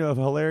addition to being a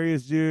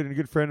hilarious dude and a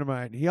good friend of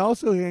mine, he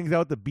also hangs out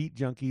with the beat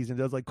junkies and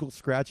does like cool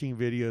scratching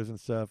videos and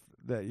stuff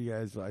that you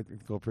guys I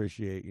think will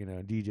appreciate,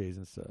 DJs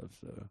and stuff.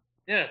 So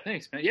yeah,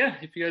 thanks, man. Yeah,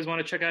 if you guys want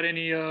to check out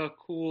any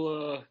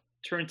cool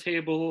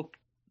turntable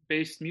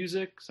based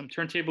music, some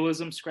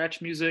turntablism,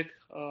 scratch music,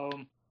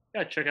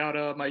 yeah, check out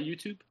my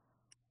YouTube,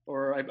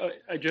 or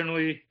I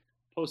generally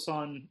post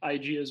on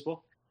IG as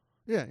well.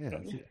 Yeah.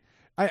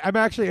 I'm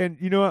actually, and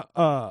you know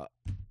what?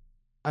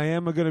 I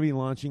am going to be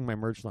launching my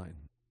merch line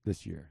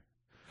this year.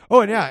 Oh,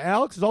 and yeah,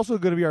 Alex is also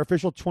going to be our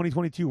official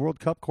 2022 World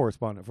Cup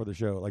correspondent for the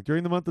show. Like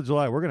during the month of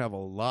July, we're going to have a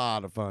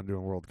lot of fun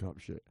doing World Cup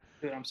shit.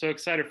 Dude, I'm so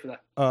excited for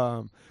that.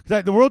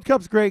 Because the World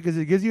Cup's great because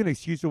it gives you an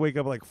excuse to wake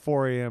up at like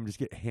 4 a.m. just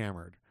get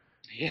hammered.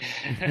 Yeah.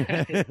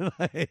 Yeah,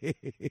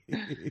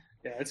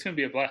 it's going to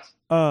be a blast.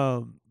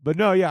 But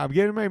no, yeah, I'm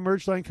getting my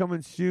merch line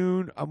coming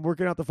soon. I'm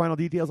working out the final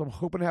details. I'm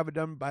hoping to have it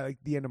done by like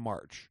the end of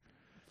March.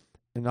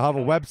 And I'll have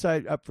a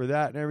website up for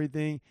that and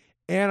everything.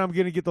 And I'm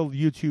going to get the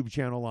YouTube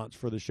channel launched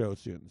for the show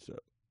soon. So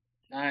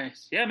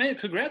nice. Yeah, man,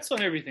 congrats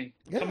on everything.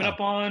 Yeah. Coming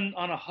up on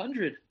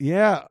 100.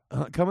 Yeah,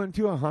 coming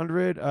to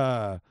 100.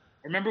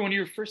 Remember when you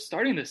were first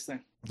starting this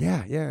thing?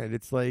 Yeah. And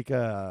it's like,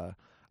 I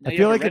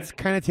feel like it's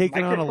kind of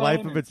taking on a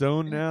life of its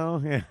own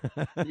now.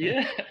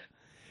 Yeah.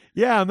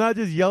 Yeah, I'm not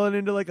just yelling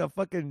into like a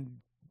fucking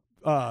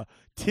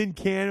tin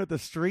can with a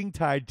string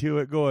tied to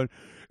it going,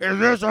 is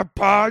this a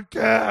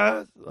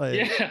podcast? Like,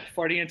 yeah,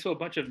 farting into a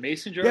bunch of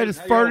mason jars. Yeah,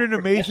 just farting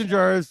into mason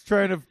jars,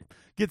 trying to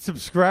get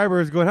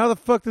subscribers going, how the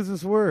fuck does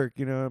this work?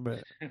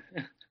 But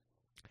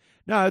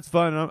no, it's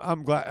fun.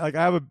 I'm glad. Like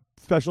I have a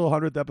special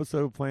 100th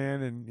episode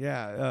plan,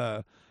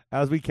 and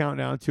as we count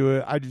down to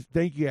it, I just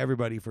thank you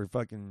everybody for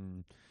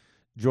fucking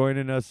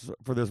joining us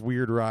for this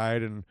weird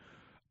ride. And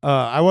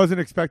I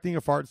wasn't expecting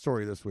a fart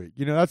story this week.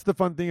 That's the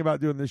fun thing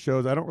about doing this show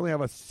is I don't really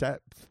have a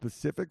set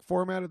specific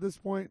format at this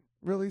point,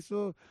 really.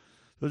 So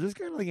just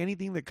kind of like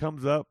anything that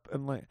comes up,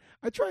 and like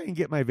I try and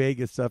get my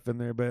Vegas stuff in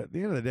there, but at the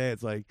end of the day,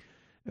 it's like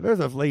if there's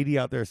a lady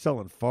out there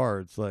selling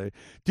farts, like,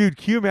 dude,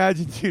 can you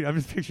imagine, dude? I'm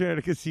just picturing at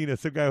a casino,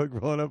 some guy like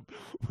rolling up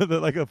with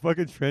a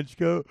fucking trench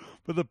coat,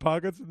 but the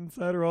pockets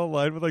inside are all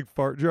lined with like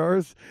fart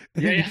jars.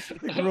 And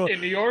like, in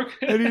New York.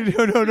 And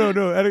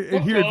no,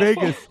 here in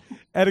Vegas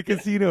at a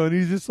casino, and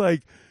he's just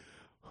like,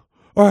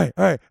 all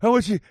right, how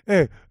much all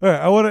right,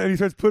 I want to, and he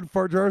starts putting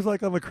fart jars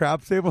like on the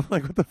craps table. I'm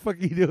like, what the fuck are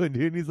you doing,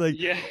 dude? And he's like,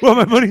 well,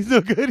 my money's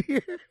no good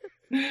here.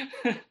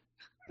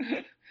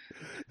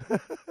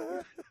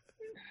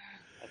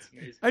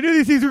 Amazing. I knew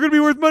these things were going to be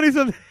worth money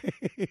someday.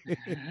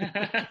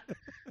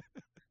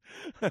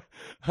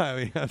 I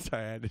mean, I'm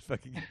sorry. I had to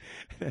fucking.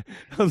 That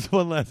was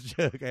one last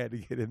joke I had to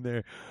get in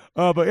there.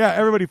 But yeah,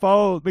 everybody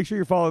make sure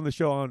you're following the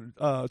show on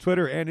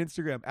Twitter and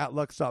Instagram at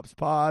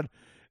LuckStopsPod.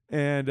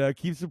 And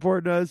keep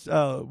supporting us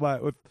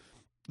with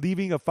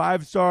leaving a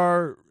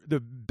 5-star. The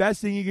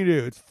best thing you can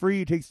do. It's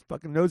free. It takes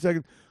fucking no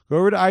seconds. Go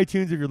over to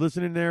iTunes if you're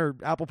listening there, or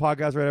Apple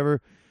Podcasts or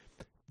whatever.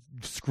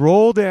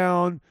 Scroll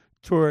down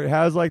to where it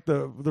has like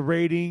the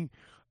rating.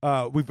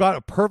 We've got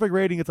a perfect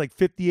rating. It's like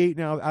 58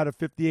 now out of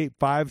 58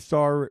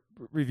 5-star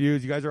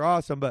reviews. You guys are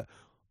awesome, but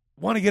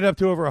want to get up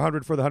to over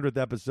 100 for the 100th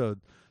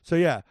episode. So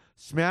yeah,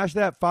 smash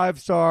that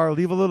 5-star.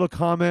 Leave a little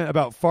comment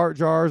about fart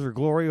jars or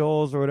glory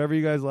holes or whatever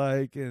you guys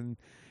like. And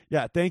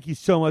yeah, thank you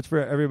so much for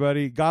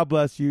everybody. God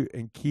bless you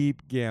and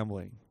keep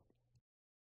gambling.